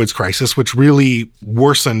the opioids crisis, which really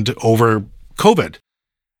worsened over COVID.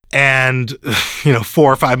 And, 4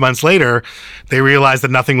 or 5 months later, they realized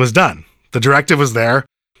that nothing was done. The directive was there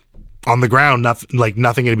on the ground,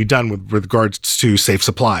 nothing had to be done with regards to safe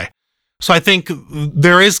supply. So I think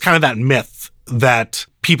there is kind of that myth that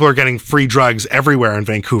people are getting free drugs everywhere in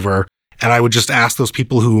Vancouver. And I would just ask those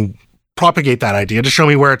people who propagate that idea to show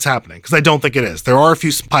me where it's happening, because I don't think it is. There are a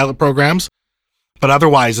few pilot programs, but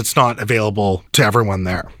otherwise it's not available to everyone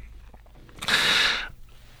there.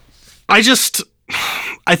 I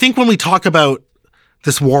think when we talk about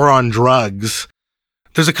this war on drugs,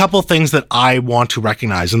 there's a couple things that I want to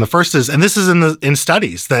recognize. And the first is, and this is in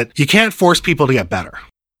studies, that you can't force people to get better.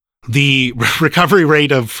 The recovery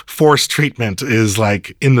rate of forced treatment is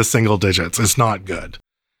like in the single digits. It's not good.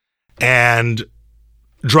 And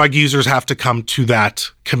drug users have to come to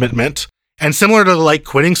that commitment. And similar to like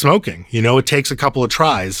quitting smoking, it takes a couple of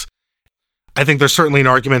tries. I think there's certainly an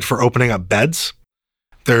argument for opening up beds.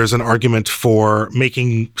 There's an argument for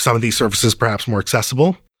making some of these services perhaps more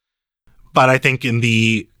accessible. But I think in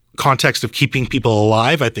the context of keeping people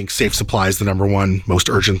alive, I think safe supply is the number one most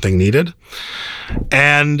urgent thing needed.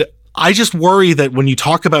 And I just worry that when you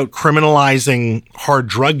talk about criminalizing hard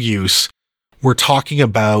drug use, we're talking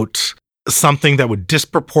about something that would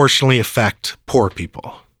disproportionately affect poor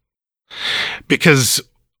people. Because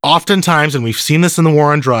oftentimes, and we've seen this in the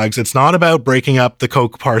war on drugs, it's not about breaking up the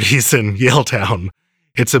coke parties in Yaletown.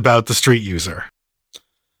 It's about the street user.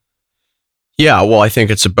 Yeah, well, I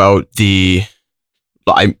think it's about we've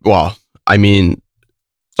all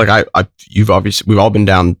been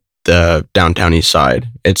down the downtown east side.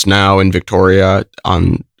 It's now in Victoria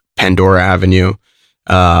on Pandora Avenue.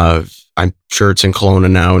 I'm sure it's in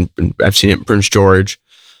Kelowna now, and I've seen it in Prince George.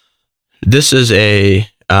 This is a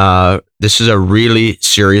really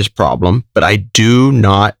serious problem, but I do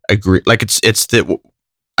not agree. Like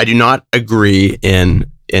I do not agree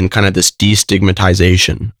in kind of this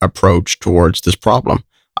destigmatization approach towards this problem.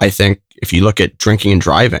 I think if you look at drinking and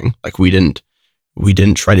driving, like we didn't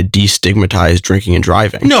try to destigmatize drinking and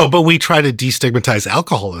driving. No, but we try to destigmatize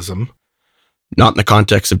alcoholism. Not in the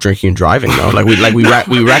context of drinking and driving, though.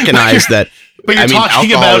 we recognize that. But you're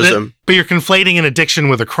talking about it. But you're conflating an addiction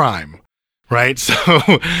with a crime, right? So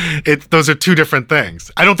those are two different things.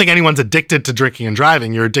 I don't think anyone's addicted to drinking and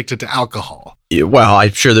driving. You're addicted to alcohol. Yeah, well,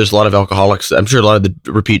 I'm sure there's a lot of alcoholics. I'm sure a lot of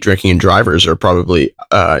the repeat drinking and drivers are probably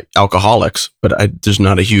alcoholics, but there's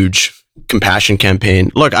not a huge compassion campaign.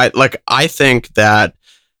 Look, I think that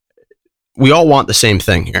we all want the same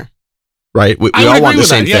thing here, right? We all want the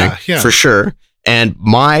same thing, for sure. And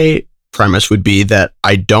my premise would be that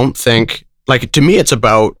I don't think, like, to me, it's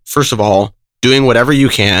about, first of all, doing whatever you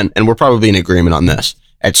can, and we're probably in agreement on this,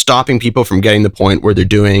 at stopping people from getting the point where they're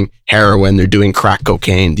doing heroin, they're doing crack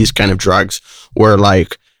cocaine, these kind of drugs, where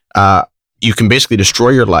like you can basically destroy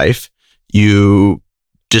your life, you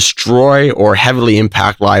destroy or heavily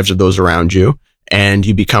impact lives of those around you, and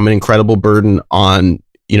you become an incredible burden on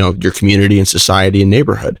your community and society and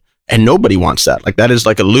neighborhood. And nobody wants that. Like that is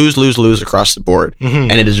like a lose across the board. Mm-hmm.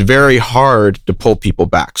 And it is very hard to pull people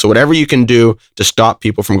back. So whatever you can do to stop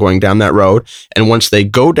people from going down that road. And once they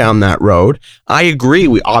go down that road, I agree.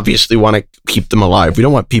 We obviously want to keep them alive. We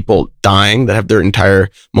don't want people dying that have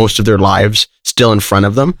most of their lives still in front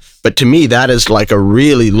of them. But to me, that is like a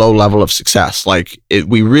really low level of success. Like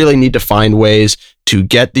we really need to find ways to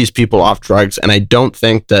get these people off drugs. And I don't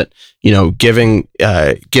think that, giving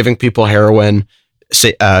people heroin,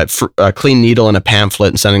 say a clean needle and a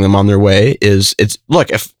pamphlet and sending them on their way look,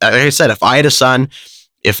 if, like I said, if I had a son,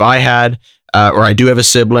 if I had, or I do have a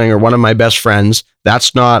sibling or one of my best friends,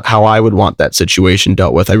 that's not how I would want that situation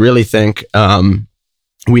dealt with. I really think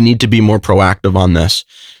we need to be more proactive on this.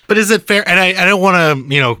 But is it fair? And I don't want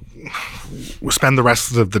to, spend the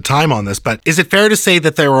rest of the time on this, but is it fair to say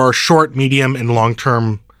that there are short, medium, and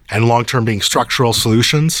long-term being structural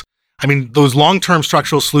solutions? I mean, those long-term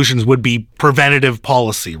structural solutions would be preventative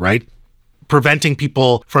policy, right? Preventing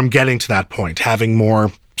people from getting to that point, having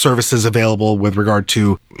more services available with regard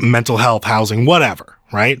to mental health, housing, whatever,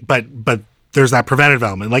 right? But there's that preventative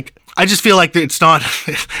element. Like, I just feel like it's not,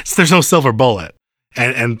 there's no silver bullet,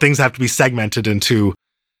 and things have to be segmented into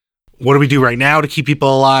what do we do right now to keep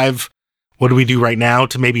people alive? What do we do right now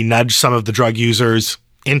to maybe nudge some of the drug users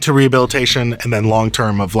into rehabilitation? And then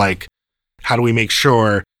long-term of like, how do we make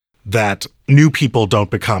sure that new people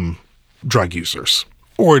don't become drug users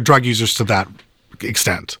or drug users to that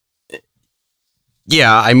extent?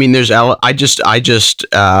 Yeah, I mean, maybe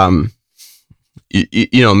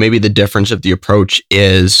the difference of the approach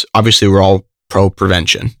is obviously we're all pro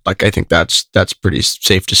prevention. Like, I think that's pretty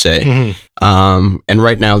safe to say. Mm-hmm. And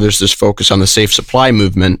right now there's this focus on the safe supply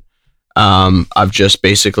movement of just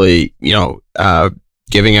basically,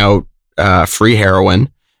 giving out free heroin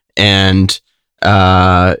and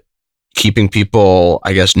keeping people,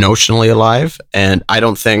 I guess, notionally alive. And I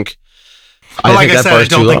don't think... I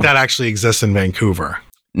don't think that actually exists in Vancouver.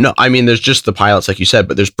 No, I mean, there's just the pilots, like you said,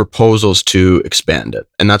 but there's proposals to expand it.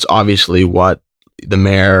 And that's obviously what, the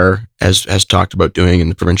mayor has talked about doing, and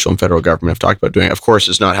the provincial and federal government have talked about doing. Of course,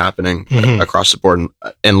 it's not happening across the board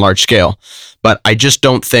in large scale, but I just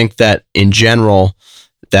don't think that in general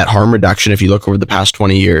that harm reduction, if you look over the past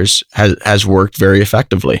 20 years, has worked very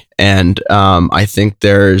effectively. And I think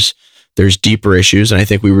there's deeper issues, and I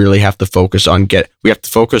think we really have to focus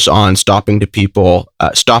on stopping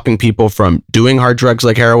people from doing hard drugs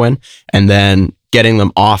like heroin, and then getting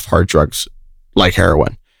them off hard drugs like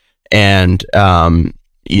heroin. And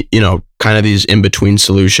kind of these in-between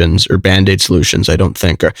solutions or band-aid solutions, I don't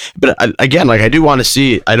think are. But again, like I don't want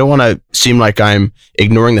to seem like I'm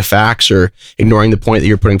ignoring the facts or ignoring the point that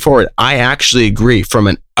you're putting forward. I actually agree from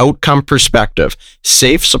an outcome perspective.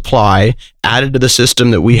 Safe supply added to the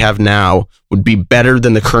system that we have now would be better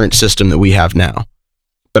than the current system that we have now.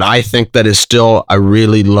 But I think that is still a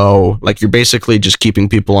really low, like you're basically just keeping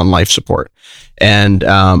people on life support. And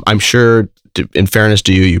I'm sure, in fairness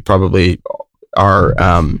to you, you probably are,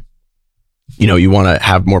 you want to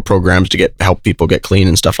have more programs to help people get clean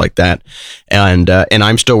and stuff like that. And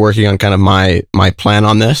I'm still working on kind of my plan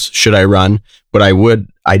on this, should I run. But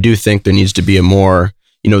I do think there needs to be a more,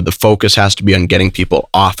 the focus has to be on getting people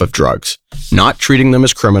off of drugs, not treating them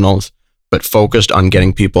as criminals, but focused on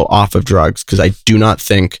getting people off of drugs. Because I do not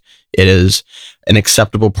think it is an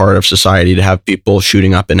acceptable part of society to have people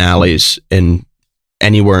shooting up in alleys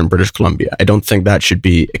anywhere in British Columbia. I don't think that should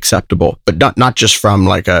be acceptable, but not just from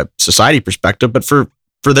like a society perspective, but for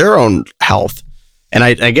their own health. And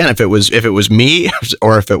again, if it was me,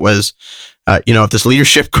 or if it was, if this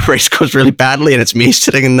leadership race goes really badly and it's me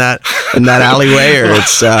sitting in that alleyway, or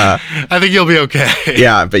it's, I think you'll be okay.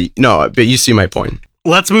 Yeah, but you see my point.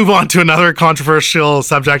 Let's move on to another controversial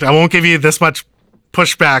subject. I won't give you this much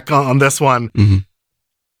pushback on this one.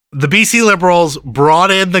 Mm-hmm. The BC Liberals brought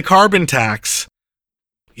in the carbon tax.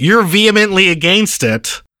 You're vehemently against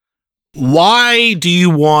it. Why do you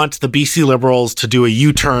want the BC Liberals to do a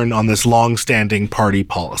U-turn on this long-standing party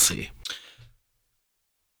policy?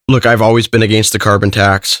 Look, I've always been against the carbon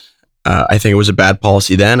tax. I think it was a bad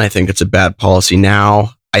policy then. I think it's a bad policy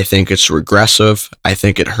now. I think it's regressive. I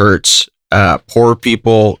think it hurts poor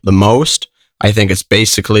people the most. I think it is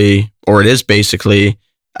basically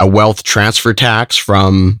a wealth transfer tax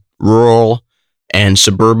from rural and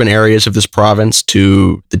suburban areas of this province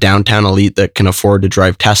to the downtown elite that can afford to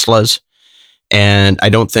drive Teslas. And I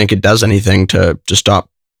don't think it does anything to stop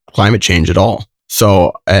climate change at all.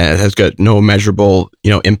 So it has got no measurable,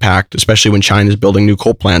 impact, especially when China is building new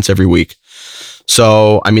coal plants every week.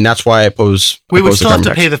 So, I mean, that's why I oppose. We would still have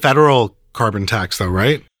to pay the federal carbon tax, though,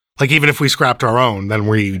 right? Like, even if we scrapped our own, then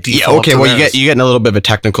we default. Yeah, okay. Well, you get in a little bit of a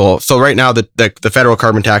technical. So right now, the federal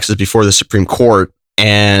carbon tax is before the Supreme Court,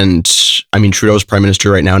 and I mean, Trudeau's prime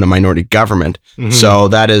minister right now in a minority government. Mm-hmm. So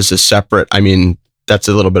that is a separate. I mean, that's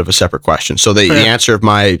a little bit of a separate question. So the answer of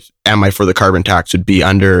am I for the carbon tax would be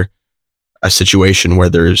under a situation where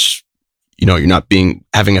there's, you're not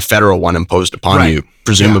having a federal one imposed upon you,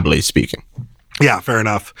 presumably speaking. Yeah, fair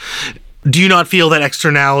enough. Do you not feel that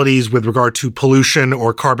externalities with regard to pollution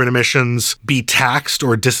or carbon emissions be taxed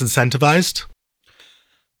or disincentivized?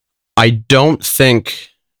 I don't think.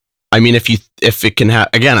 I mean, if it can have,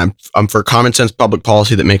 again, I'm for common sense public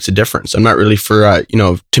policy that makes a difference. I'm not really for,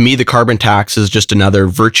 to me, the carbon tax is just another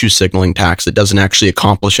virtue signaling tax that doesn't actually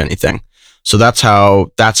accomplish anything. So that's how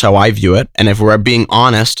I view it. And if we're being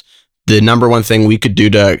honest, the number one thing we could do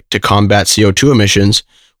to combat CO2 emissions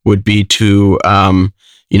would be to,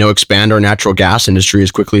 expand our natural gas industry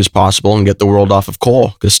as quickly as possible and get the world off of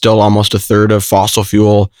coal, because still almost a third of fossil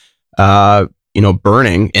fuel,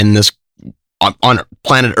 burning in this on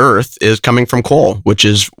planet Earth is coming from coal, which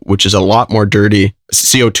is a lot more dirty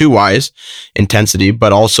CO2 wise intensity,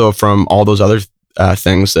 but also from all those other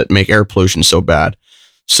things that make air pollution so bad.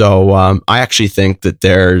 So I actually think that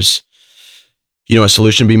there's a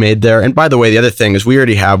solution to be made there. And by the way, the other thing is we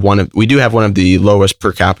do have one of the lowest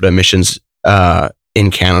per capita emissions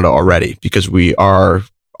in Canada already, because we are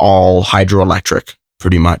all hydroelectric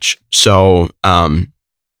pretty much. So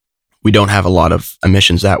we don't have a lot of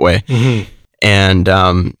emissions that way. Mm-hmm. And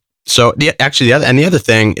the other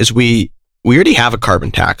thing is we already have a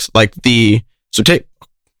carbon tax. Take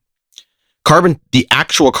the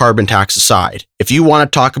actual carbon tax aside. If you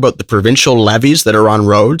want to talk about the provincial levies that are on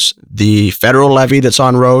roads, the federal levy that's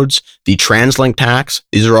on roads, the TransLink tax,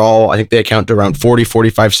 these are all, I think they account to around 40,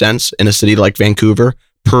 45 cents in a city like Vancouver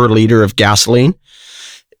per liter of gasoline.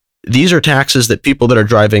 these are taxes that people that are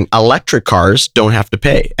driving electric cars don't have to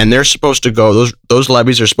pay. And they're supposed to go, those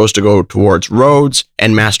levies are supposed to go towards roads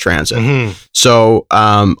and mass transit. Mm-hmm. So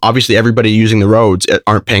obviously everybody using the roads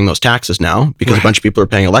aren't paying those taxes now because a bunch of people are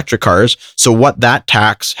paying electric cars. So what that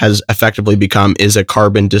tax has effectively become is a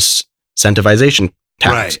carbon disincentivization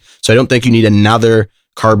tax. Right. So I don't think you need another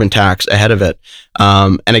carbon tax ahead of it.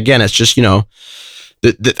 And again, it's just,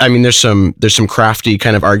 I mean, there's some crafty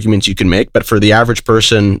kind of arguments you can make, but for the average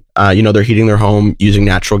person, they're heating their home using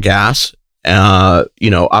natural gas,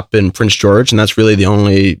 up in Prince George, and that's really the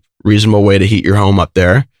only reasonable way to heat your home up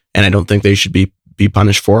there. And I don't think they should be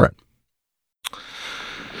punished for it.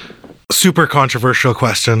 Super controversial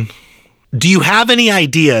question. Do you have any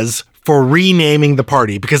ideas for renaming the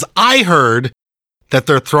party? Because I heard that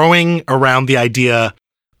they're throwing around the idea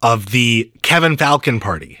of the Kevin Falcon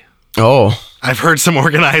Party. Oh. I've heard some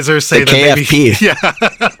organizers say the that KFP. Yeah.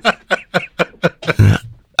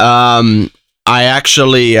 I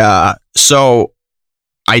actually, so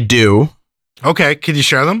I do. Okay. Can you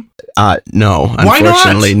share them? No, Why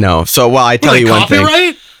unfortunately, not? no. So, well, I tell you one thing.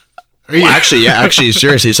 Copyright? Well, actually,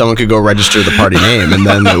 seriously, someone could go register the party name and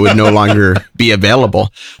then it would no longer be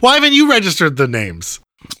available. Why haven't you registered the names?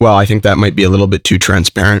 Well, I think that might be a little bit too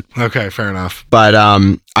transparent. Okay, fair enough. But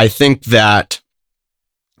I think that,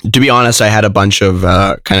 to be honest, I had a bunch of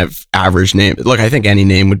kind of average names. Look, I think any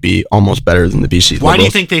name would be almost better than the BC Liberals. Why do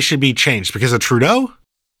you think they should be changed? Because of Trudeau?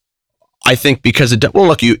 I think because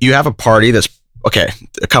look, you have a party that's, okay,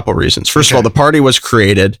 a couple of reasons. First of all, the party was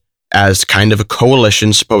created as kind of a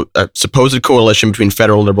coalition, supposed coalition between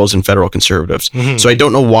federal Liberals and federal Conservatives. Mm-hmm. So I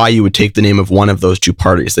don't know why you would take the name of one of those two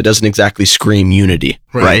parties. That doesn't exactly scream unity,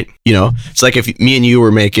 right? It's like if me and you were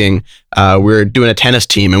we're doing a tennis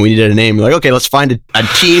team and we needed a name. We're like, okay, let's find a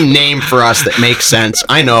team name for us that makes sense.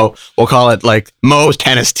 I know, we'll call it like Mo's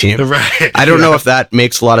tennis team. Right. I don't know if that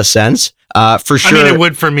makes a lot of sense. For sure. I mean, it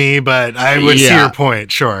would for me, but I would see your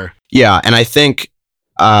point. Sure. Yeah. And I think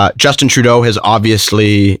Justin Trudeau has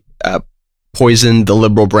obviously poisoned the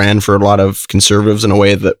Liberal brand for a lot of Conservatives in a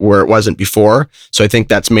way where it wasn't before. So I think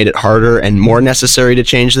that's made it harder and more necessary to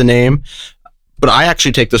change the name. But I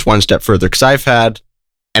actually take this one step further because I've had,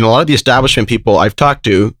 and a lot of the establishment people I've talked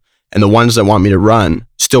to and the ones that want me to run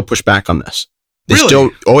still push back on this. They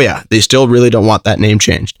still really don't want that name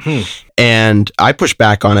changed. And I push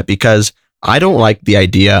back on it because I don't like the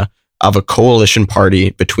idea of a coalition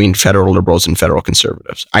party between federal Liberals and federal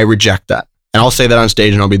Conservatives. I reject that. And I'll say that on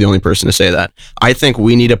stage and I'll be the only person to say that. I think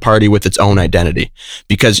we need a party with its own identity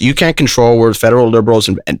because you can't control where federal Liberals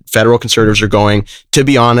and federal Conservatives are going. To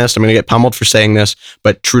be honest, I'm going to get pummeled for saying this,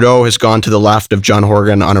 but Trudeau has gone to the left of John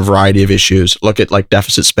Horgan on a variety of issues. Look at like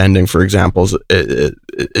deficit spending, for example,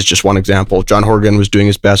 is just one example. John Horgan was doing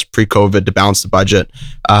his best pre-COVID to balance the budget.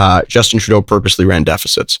 Justin Trudeau purposely ran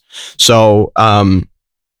deficits. So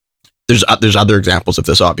there's other examples of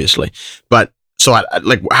this, obviously, but so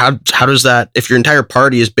how does that, if your entire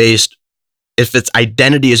party is based, if its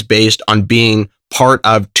identity is based on being part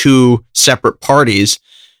of two separate parties,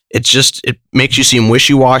 it makes you seem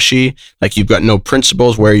wishy-washy, like you've got no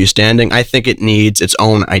principles, where are you standing? I think it needs its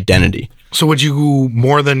own identity. So would you,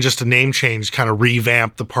 more than just a name change, kind of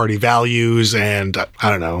revamp the party values and, I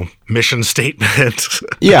don't know, mission statement?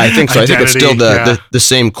 Yeah, I think so. I think it's still the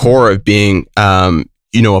same core of being,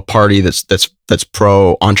 a party that's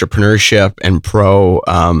pro entrepreneurship and pro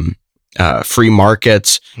free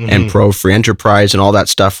markets and pro free enterprise and all that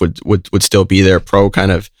stuff would still be there. Pro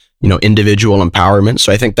kind of individual empowerment.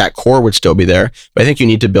 So I think that core would still be there. But I think you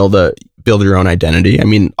need to build your own identity. I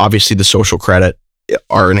mean, obviously the social credit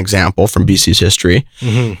are an example from BC's history.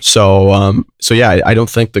 Mm-hmm. So yeah, I don't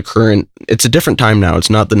think it's a different time now. It's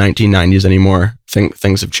not the 1990s anymore.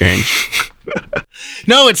 Things have changed.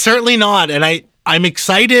 No, it's certainly not. And I'm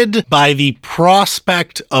excited by the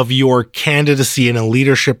prospect of your candidacy in a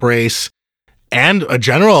leadership race and a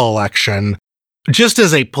general election, just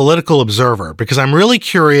as a political observer, because I'm really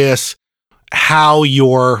curious how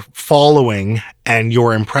your following and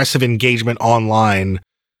your impressive engagement online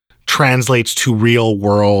translates to real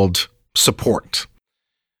world support.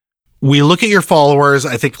 We look at your followers,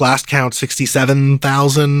 I think last count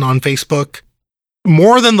 67,000 on Facebook.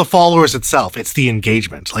 More than the followers itself, it's the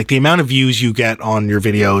engagement. Like the amount of views you get on your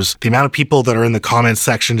videos, the amount of people that are in the comments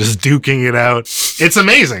section just duking it out. It's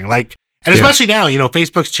amazing. Especially now,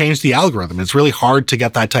 Facebook's changed the algorithm. It's really hard to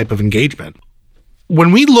get that type of engagement.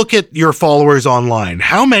 When we look at your followers online,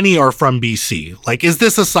 how many are from BC? Is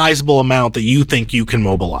this a sizable amount that you think you can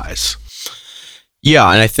mobilize? Yeah,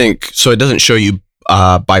 and I think, so it doesn't show you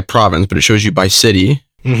by province, but it shows you by city.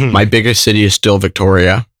 Mm-hmm. My biggest city is still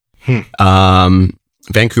Victoria.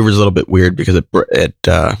 Vancouver's a little bit weird because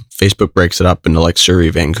Facebook breaks it up into like Surrey,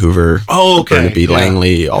 Vancouver, Burnaby,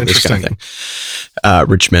 Langley, all this kind of thing.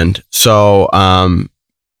 Richmond. So,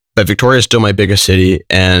 but Victoria is still my biggest city,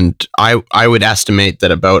 and I would estimate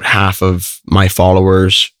that about half of my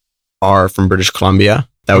followers are from British Columbia.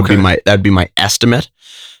 That would be my estimate.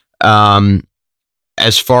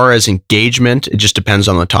 As far as engagement, it just depends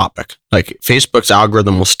on the topic. Like Facebook's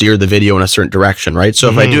algorithm will steer the video in a certain direction, right? So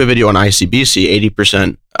if I do a video on ICBC,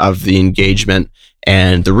 80% of the engagement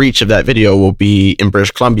and the reach of that video will be in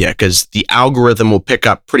British Columbia, because the algorithm will pick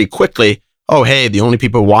up pretty quickly, oh, hey, the only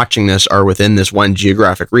people watching this are within this one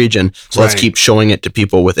geographic region, so let's keep showing it to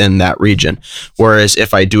people within that region. Whereas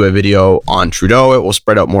if I do a video on Trudeau, it will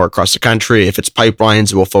spread out more across the country. If it's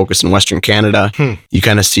pipelines, it will focus in Western Canada. You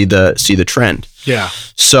kind of see the trend. Yeah.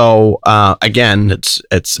 So again, it's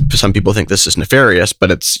some people think this is nefarious,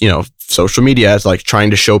 but it's, social media is like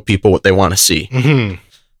trying to show people what they want to see.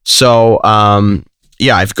 So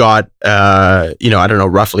yeah, I've got, I don't know,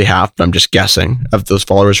 roughly half, but I'm just guessing, of those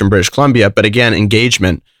followers from British Columbia. But again,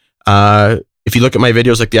 engagement, if you look at my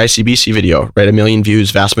videos, like the ICBC video, right, 1 million views,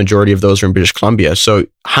 vast majority of those are in British Columbia. So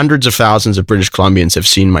hundreds of thousands of British Columbians have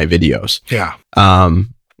seen my videos. Yeah.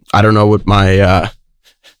 I don't know what my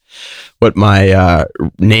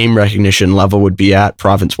name recognition level would be at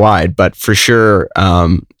province-wide, but for sure,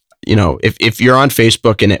 if you're on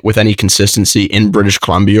Facebook and with any consistency in British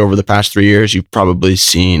Columbia over the past 3 years, you've probably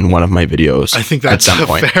seen one of my videos. I think that's a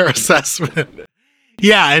fair assessment.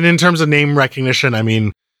 Yeah, and in terms of name recognition, I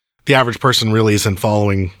mean, the average person really isn't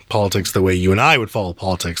following politics the way you and I would follow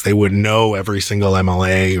politics. They wouldn't know every single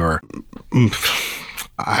MLA, or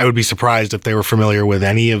I would be surprised if they were familiar with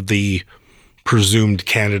any of the presumed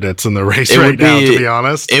candidates in the race now, to be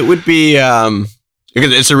honest. It would be...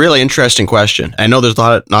 because it's a really interesting question. I know there's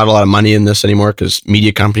not a lot of money in this anymore because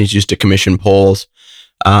media companies used to commission polls.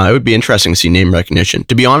 It would be interesting to see name recognition.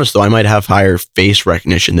 To be honest, though, I might have higher face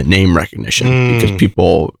recognition than name recognition because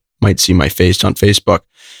people might see my face on Facebook.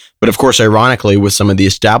 But of course, ironically, with some of the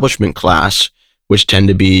establishment class, which tend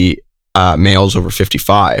to be males over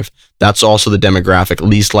 55, that's also the demographic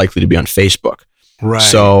least likely to be on Facebook. Right.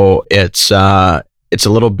 So it's a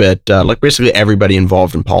little bit like basically everybody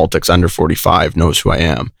involved in politics under 45 knows who I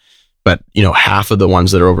am, but half of the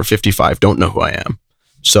ones that are over 55 don't know who I am.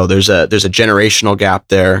 So there's a generational gap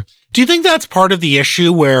there. Do you think that's part of the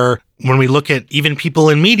issue where when we look at even people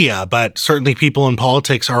in media, but certainly people in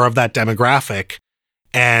politics are of that demographic,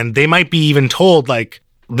 and they might be even told like,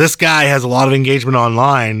 this guy has a lot of engagement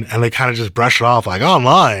online, and they kind of just brush it off like,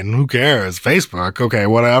 online, who cares? Facebook, okay,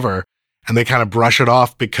 whatever. And they kind of brush it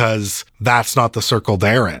off because that's not the circle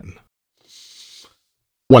they're in.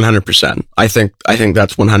 100%. I think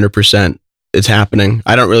that's 100%. It's happening.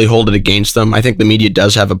 I don't really hold it against them. I think the media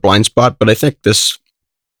does have a blind spot, but I think this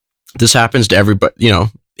happens to everybody.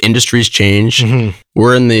 Industries change. I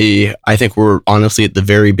think we're honestly at the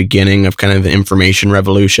very beginning of kind of the information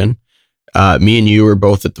revolution. Me and you are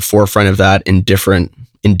both at the forefront of that in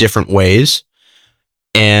different ways.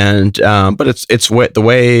 And but it's the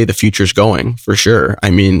way the future's going, for sure. I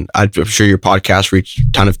mean, I'm sure your podcast reached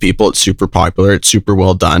a ton of people. It's super popular. It's super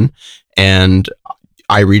well done. And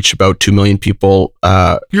I reach about 2 million people.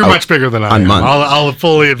 You're much bigger than I am. I'll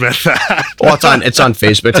fully admit that. Well, it's on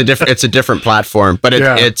Facebook. It's a different platform, but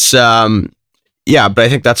it's but I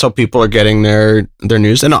think that's how people are getting their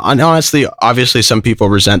news. And honestly, obviously, some people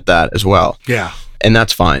resent that as well. Yeah, and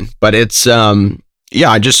that's fine. But it's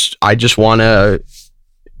I just want to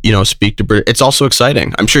speak to Brit. It's also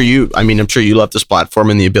exciting. I'm sure you love this platform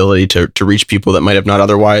and the ability to reach people that might have not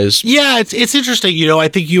otherwise. Yeah, it's interesting. I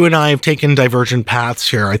think you and I have taken divergent paths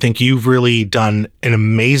here. I think you've really done an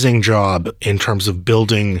amazing job in terms of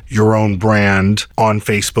building your own brand on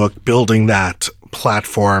Facebook, building that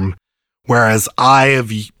platform. Whereas I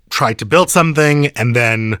have tried to build something and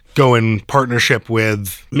then go in partnership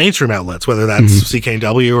with mainstream outlets, whether that's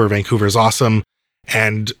CKNW or Vancouver's Awesome,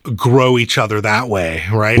 and grow each other that way,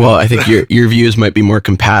 right? Well, I think your views might be more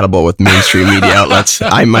compatible with mainstream media outlets.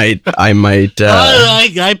 I might.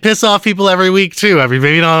 I piss off people every week too. I mean,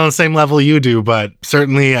 maybe not on the same level you do, but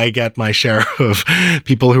certainly I get my share of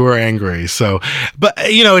people who are angry. So, but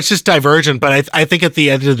it's just divergent. But I think at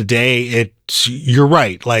the end of the day, you're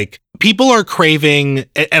right. Like, people are craving,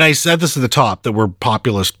 and I said this at the top, that we're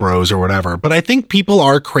populist bros or whatever, but I think people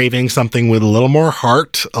are craving something with a little more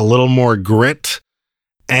heart, a little more grit.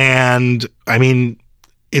 And I mean,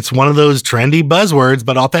 it's one of those trendy buzzwords,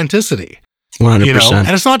 but authenticity. 100%. And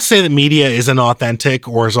it's not to say that media isn't authentic,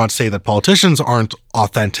 or it's not to say that politicians aren't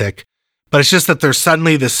authentic, but it's just that there's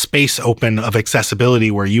suddenly this space open of accessibility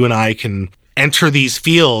where you and I can enter these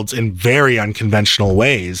fields in very unconventional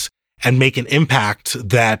ways and make an impact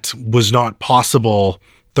that was not possible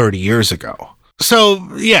 30 years ago. So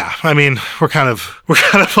yeah, I mean, we're kind of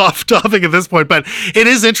off topic at this point, but it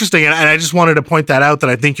is interesting. And I just wanted to point that out, that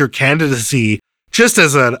I think your candidacy, just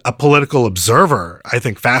as a political observer, I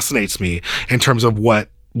think fascinates me in terms of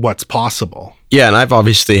what's possible. Yeah. And I've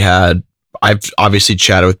obviously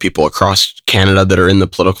chatted with people across Canada that are in the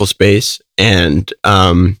political space. And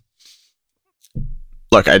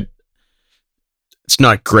look, it's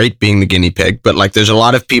not great being the guinea pig, but like there's a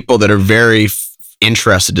lot of people that are very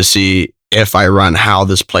interested to see if I run, how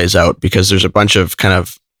this plays out, because there's a bunch of kind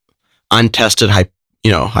of untested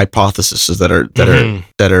hypotheses that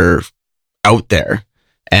are out there,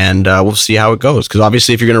 and we'll see how it goes. Because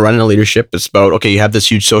obviously, if you're going to run in a leadership, it's about, okay, you have this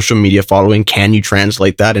huge social media following. Can you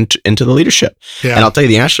translate that into the leadership? Yeah. And I'll tell you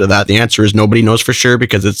the answer to that. The answer is nobody knows for sure,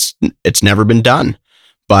 because it's never been done.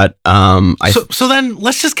 But so then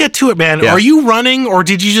let's just get to it, man. Yeah. Are you running, or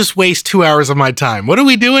did you just waste 2 hours of my time? What are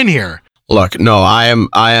we doing here? Look, no, I'm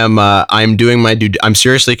doing my I'm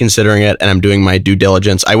seriously considering it, and I'm doing my due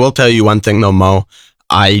diligence. I will tell you one thing though, Mo.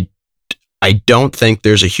 I don't think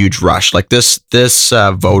there's a huge rush. Like this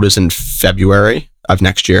vote is in February of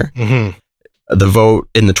next year. Mm-hmm. The vote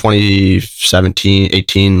in the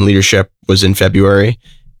 2017-18 leadership was in February,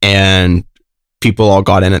 and people all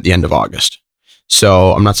got in at the end of August.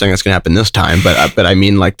 So I'm not saying that's going to happen this time, but I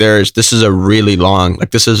mean, like this is a really long,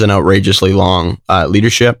 like this is an outrageously long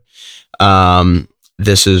leadership.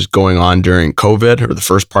 This is going on during COVID, or the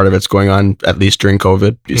first part of it's going on at least during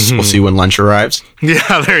COVID. Mm-hmm. We'll see when lunch arrives.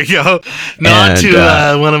 Yeah, there you go. Not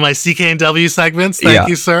to one of my CKNW segments. Thank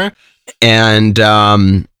you, sir. And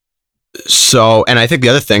so I think the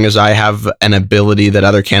other thing is I have an ability that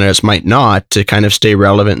other candidates might not, to kind of stay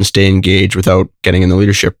relevant and stay engaged without getting in the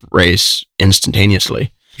leadership race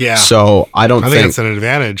instantaneously. Yeah. So I think it's an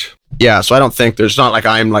advantage. Yeah. So I don't think there's not like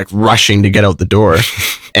I'm like rushing to get out the door.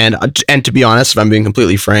 And to be honest, if I'm being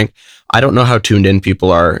completely frank, I don't know how tuned in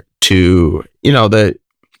people are to,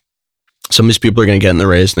 some of these people are going to get in the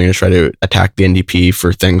race and they're going to try to attack the NDP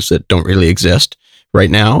for things that don't really exist right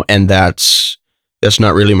now. And that's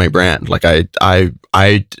not really my brand. Like I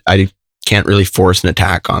can't really force an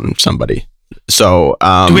attack on somebody. So,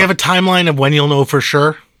 do we have a timeline of when you'll know for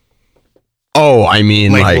sure? Oh, I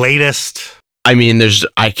mean, like latest. I mean, the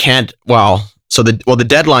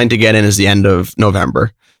deadline to get in is the end of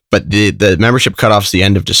November, but the membership cutoff's the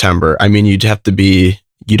end of December. I mean, you'd have to be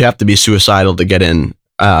suicidal to get in,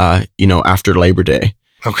 after Labor Day.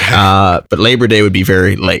 Okay. But Labor Day would be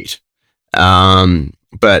very late. So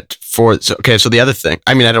the other thing,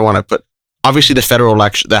 I mean, I don't want to put, obviously the federal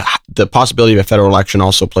election, the possibility of a federal election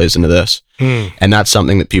also plays into this. And that's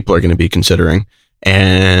something that people are going to be considering.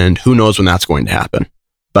 And who knows when that's going to happen.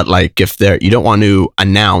 But like, if you don't want to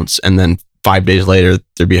announce and then 5 days later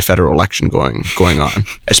there'd be a federal election going on,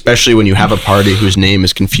 especially when you have a party whose name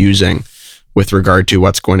is confusing with regard to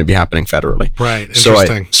what's going to be happening federally. Right.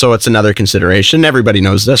 Interesting. So it's another consideration. Everybody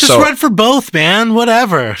knows this. Just run for both, man.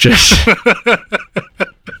 Whatever.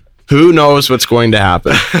 Who knows what's going to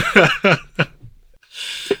happen?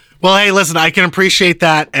 Well, hey, listen, I can appreciate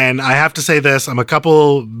that. And I have to say this, I'm a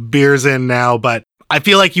couple beers in now, but I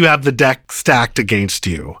feel like you have the deck stacked against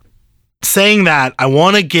you. Saying that, I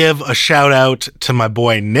want to give a shout out to my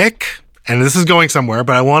boy, Nick. And this is going somewhere,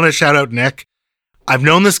 but I want to shout out Nick. I've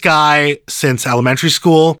known this guy since elementary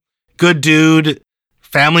school. Good dude,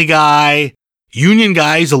 family guy, union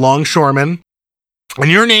guy. He's a longshoreman.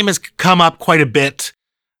 And your name has come up quite a bit.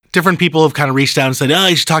 Different people have kind of reached out and said, oh,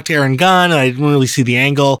 you should talk to Aaron Gunn. And I didn't really see the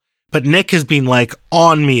angle. But Nick has been like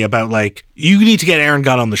on me about like, you need to get Aaron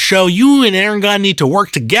Gunn on the show. You and Aaron Gunn need to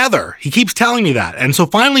work together. He keeps telling me that. And so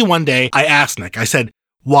finally one day I asked Nick, I said,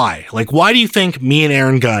 why? Like, why do you think me and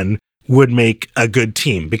Aaron Gunn would make a good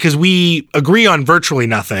team? Because we agree on virtually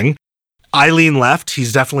nothing. I lean left.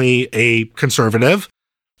 He's definitely a conservative.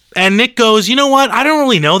 And Nick goes, you know what? I don't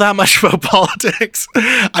really know that much about politics.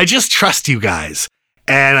 I just trust you guys.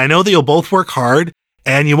 And I know that you'll both work hard.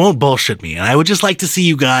 And you won't bullshit me. And I would just like to see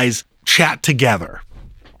you guys chat together.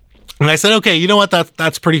 And I said, okay, you know what?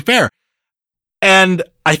 That's pretty fair. And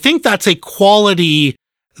I think that's a quality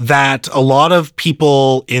that a lot of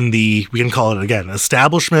people in we can call it again,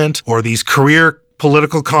 establishment, or these career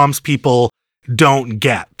political comms people don't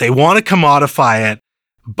get. They want to commodify it,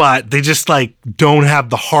 but they just like don't have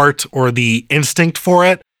the heart or the instinct for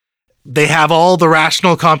it. They have all the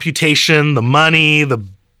rational computation, the money, the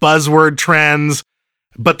buzzword trends,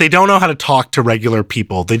 but they don't know how to talk to regular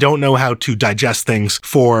people. They don't know how to digest things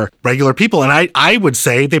for regular people. And I would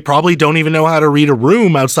say they probably don't even know how to read a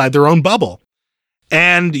room outside their own bubble.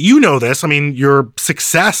 And you know this. I mean, your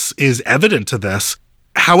success is evident to this.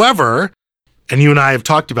 However, and you and I have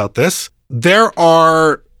talked about this, there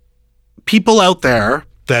are people out there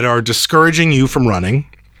that are discouraging you from running.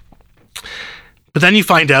 But then you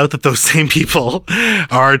find out that those same people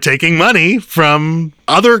are taking money from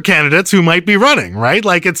other candidates who might be running, right?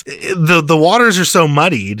 Like the waters are so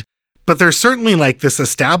muddied, but there's certainly like this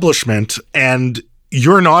establishment, and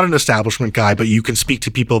you're not an establishment guy, but you can speak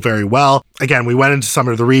to people very well. Again, we went into some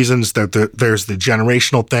of the reasons that there's the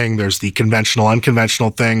generational thing, there's the conventional, unconventional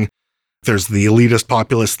thing, there's the elitist,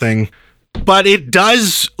 populist thing. But it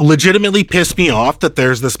does legitimately piss me off that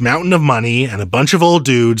there's this mountain of money and a bunch of old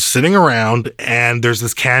dudes sitting around, and there's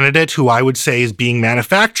this candidate who I would say is being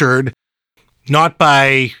manufactured, not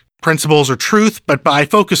by principles or truth, but by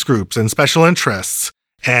focus groups and special interests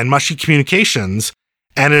and mushy communications.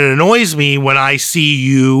 And it annoys me when I see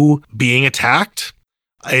you being attacked.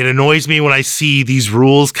 It annoys me when I see these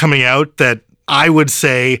rules coming out that I would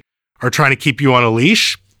say are trying to keep you on a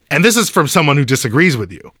leash. And this is from someone who disagrees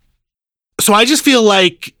with you. So I just feel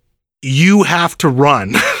like you have to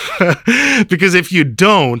run because if you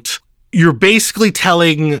don't, you're basically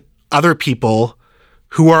telling other people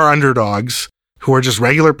who are underdogs, who are just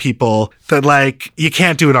regular people, that like, you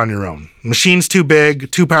can't do it on your own. Machine's too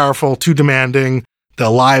big, too powerful, too demanding.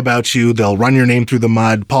 They'll lie about you. They'll run your name through the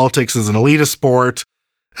mud. Politics is an elitist sport.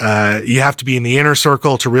 You have to be in the inner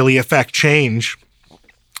circle to really affect change.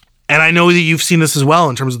 And I know that you've seen this as well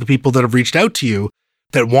in terms of the people that have reached out to you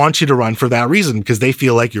that want you to run for that reason, because they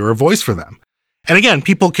feel like you're a voice for them. And again,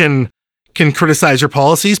 people can criticize your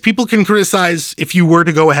policies. People can criticize if you were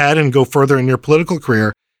to go ahead and go further in your political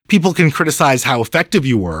career. People can criticize how effective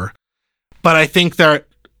you were. But I think that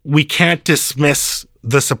we can't dismiss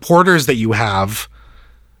the supporters that you have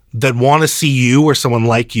that want to see you or someone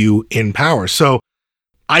like you in power. So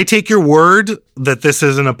I take your word that this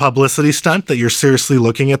isn't a publicity stunt, that you're seriously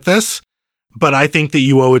looking at this. But I think that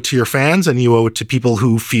you owe it to your fans, and you owe it to people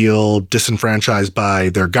who feel disenfranchised by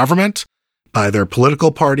their government, by their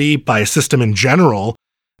political party, by a system in general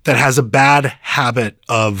that has a bad habit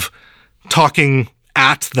of talking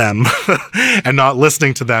at them and not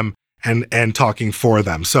listening to them and talking for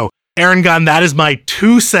them. So, Aaron Gunn, that is my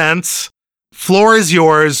 2 cents. Floor is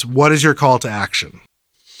yours. What is your call to action?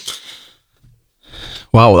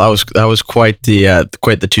 Wow, that was quite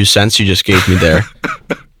the 2 cents you just gave me there.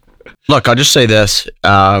 Look, I'll just say this.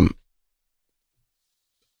 A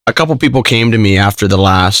couple people came to me after the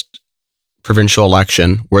last provincial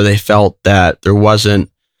election where they felt that there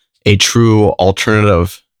wasn't a true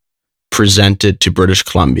alternative presented to British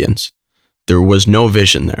Columbians. There was no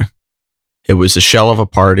vision there. It was the shell of a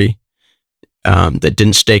party that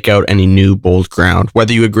didn't stake out any new, bold ground,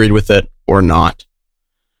 whether you agreed with it or not.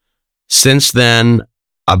 Since then,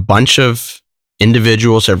 a bunch of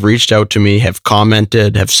individuals have reached out to me, have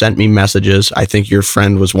commented, have sent me messages. I think your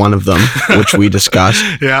friend was one of them, which we discussed.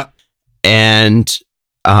 Yeah. And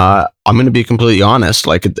I'm going to be completely honest.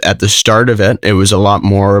 Like at the start of it, it was a lot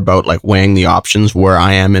more about like weighing the options where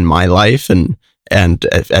I am in my life. And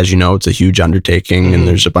as you know, it's a huge undertaking and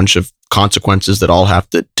there's a bunch of consequences that I'll have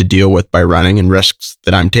to deal with by running and risks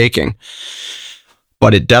that I'm taking.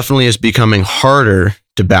 But it definitely is becoming harder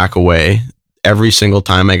to back away. Every single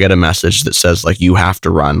time I get a message that says like, you have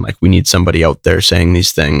to run, like we need somebody out there saying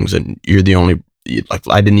these things and you're the only, like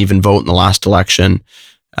I didn't even vote in the last election.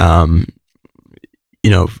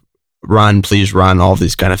 Run, please run, all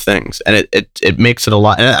these kind of things. And it makes it a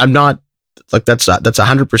lot. And I'm not like, that's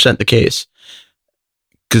 100% the case.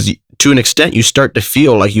 Because to an extent you start to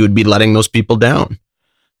feel like you would be letting those people down.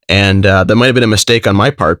 And that might've been a mistake on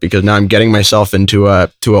my part because now I'm getting myself into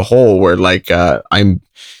a hole where like I'm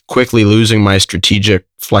quickly losing my strategic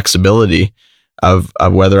flexibility of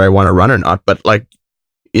whether I want to run or not. But like,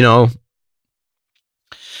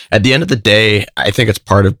 at the end of the day, I think it's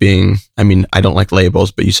part of being, I mean, I don't like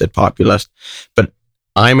labels, but you said populist, but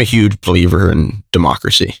I'm a huge believer in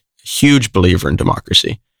democracy,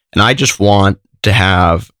 And I just want to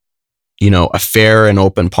have, a fair and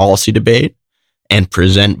open policy debate and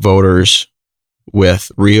present voters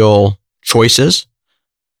with real choices.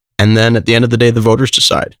 And then at the end of the day, the voters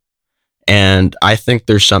decide. And I think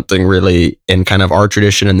there's something really in kind of our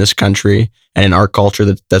tradition in this country and in our culture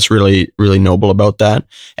that's really, really noble about that.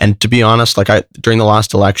 And to be honest, like during the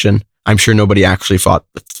last election, I'm sure nobody actually thought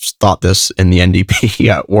this in the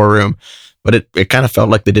NDP war room, but it kind of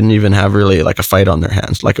felt like they didn't even have really like a fight on their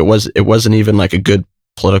hands. Like it wasn't even like a good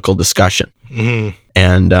political discussion. Mm-hmm.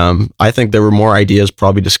 And I think there were more ideas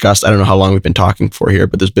probably discussed. I don't know how long we've been talking for here,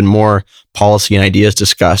 but there's been more policy and ideas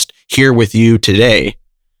discussed here with you today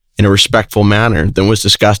in a respectful manner than was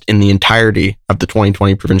discussed in the entirety of the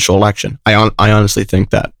 2020 provincial election. I honestly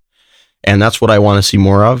think that. And that's what I want to see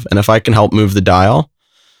more of. And if I can help move the dial,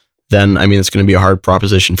 then, I mean, it's going to be a hard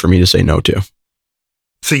proposition for me to say no to.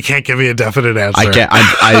 So you can't give me a definite answer. I can't.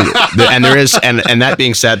 And there is, and that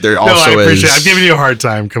being said, there also I appreciate is. I'm giving you a hard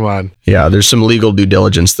time. Come on. Yeah, there's some legal due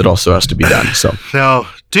diligence that also has to be done. So no,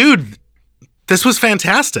 dude, this was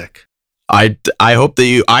fantastic. I hope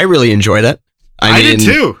that I really enjoyed it. I did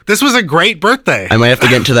too. This was a great birthday. I might have to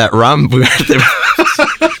get into that rum. We have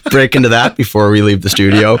to break into that before we leave the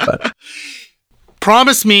studio. But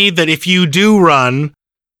promise me that if you do run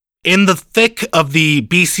in the thick of the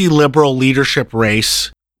BC Liberal leadership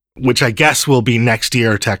race, which I guess will be next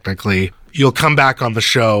year technically, you'll come back on the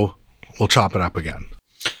show. We'll chop it up again.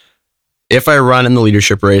 If I run in the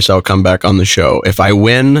leadership race, I'll come back on the show. If I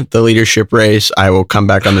win the leadership race, I will come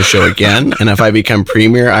back on the show again. And if I become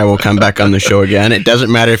premier, I will come back on the show again. It doesn't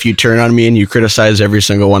matter if you turn on me and you criticize every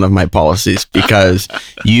single one of my policies, because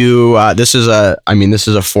this is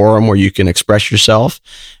a forum where you can express yourself.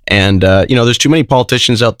 And, there's too many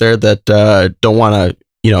politicians out there that don't want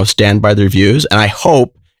to, stand by their views. And I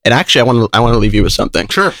hope, and actually I want to leave you with something.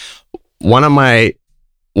 Sure. One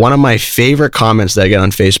of my favorite comments that I get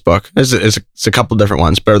on Facebook is a couple different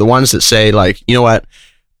ones, but are the ones that say, like, you know what,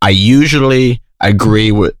 I usually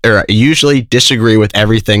disagree with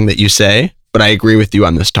everything that you say, but I agree with you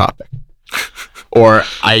on this topic. Or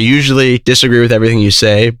I usually disagree with everything you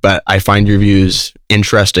say, but I find your views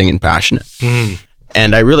interesting and passionate.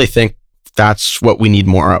 And I really think that's what we need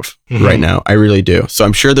more of right now. I really do. So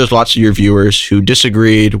I'm sure there's lots of your viewers who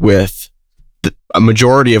disagreed with a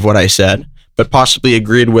majority of what I said, but possibly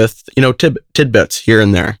agreed with, tidbits here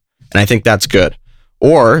and there. And I think that's good.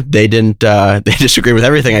 Or they didn't, they disagree with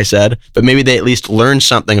everything I said, but maybe they at least learned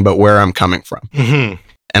something about where I'm coming from.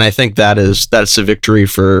 And I think that's a victory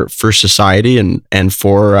for society and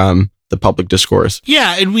for the public discourse.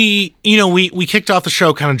 Yeah. And we kicked off the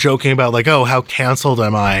show kind of joking about like, oh, how canceled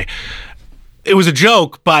am I? It was a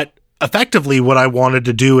joke, but effectively what I wanted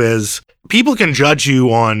to do is people can judge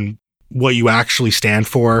you on what you actually stand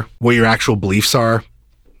for, what your actual beliefs are.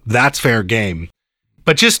 That's fair game.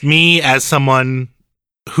 But just me as someone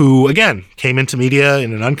who, again, came into media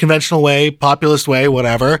in an unconventional way, populist way,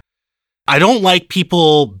 whatever, I don't like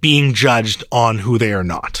people being judged on who they are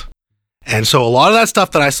not. And so a lot of that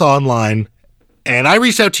stuff that I saw online, and I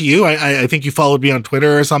reached out to you, I think you followed me on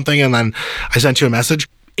Twitter or something, and then I sent you a message.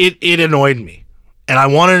 It annoyed me. And I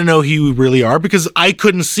wanted to know who you really are because I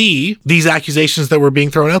couldn't see these accusations that were being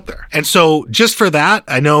thrown out there. And so just for that,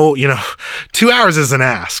 I know, 2 hours is an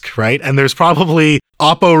ask, right? And there's probably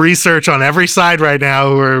Oppo research on every side right now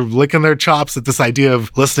who are licking their chops at this idea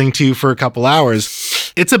of listening to you for a couple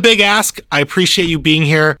hours. It's a big ask. I appreciate you being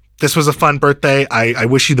here. This was a fun birthday. I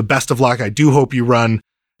wish you the best of luck. I do hope you run.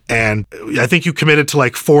 And I think you committed to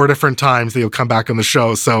like 4 different times that you'll come back on the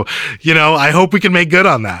show. So, I hope we can make good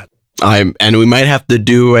on that. And we might have to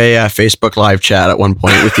do a Facebook live chat at one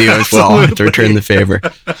point with you as well to return the favor.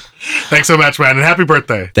 Thanks so much, man, and happy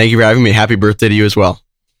birthday. Thank you for having me. Happy birthday to you as well.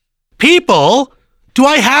 People, do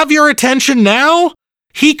I have your attention now?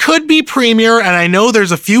 He could be premier, and I know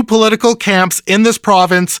there's a few political camps in this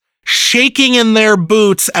province shaking in their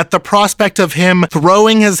boots at the prospect of him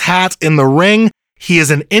throwing his hat in the ring. He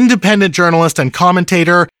is an independent journalist and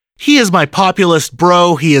commentator. He is my populist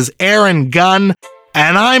bro. He is Aaron Gunn.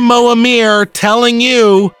 And I'm Mo Amir telling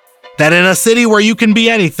you that in a city where you can be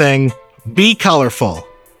anything, be colorful.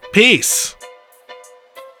 Peace.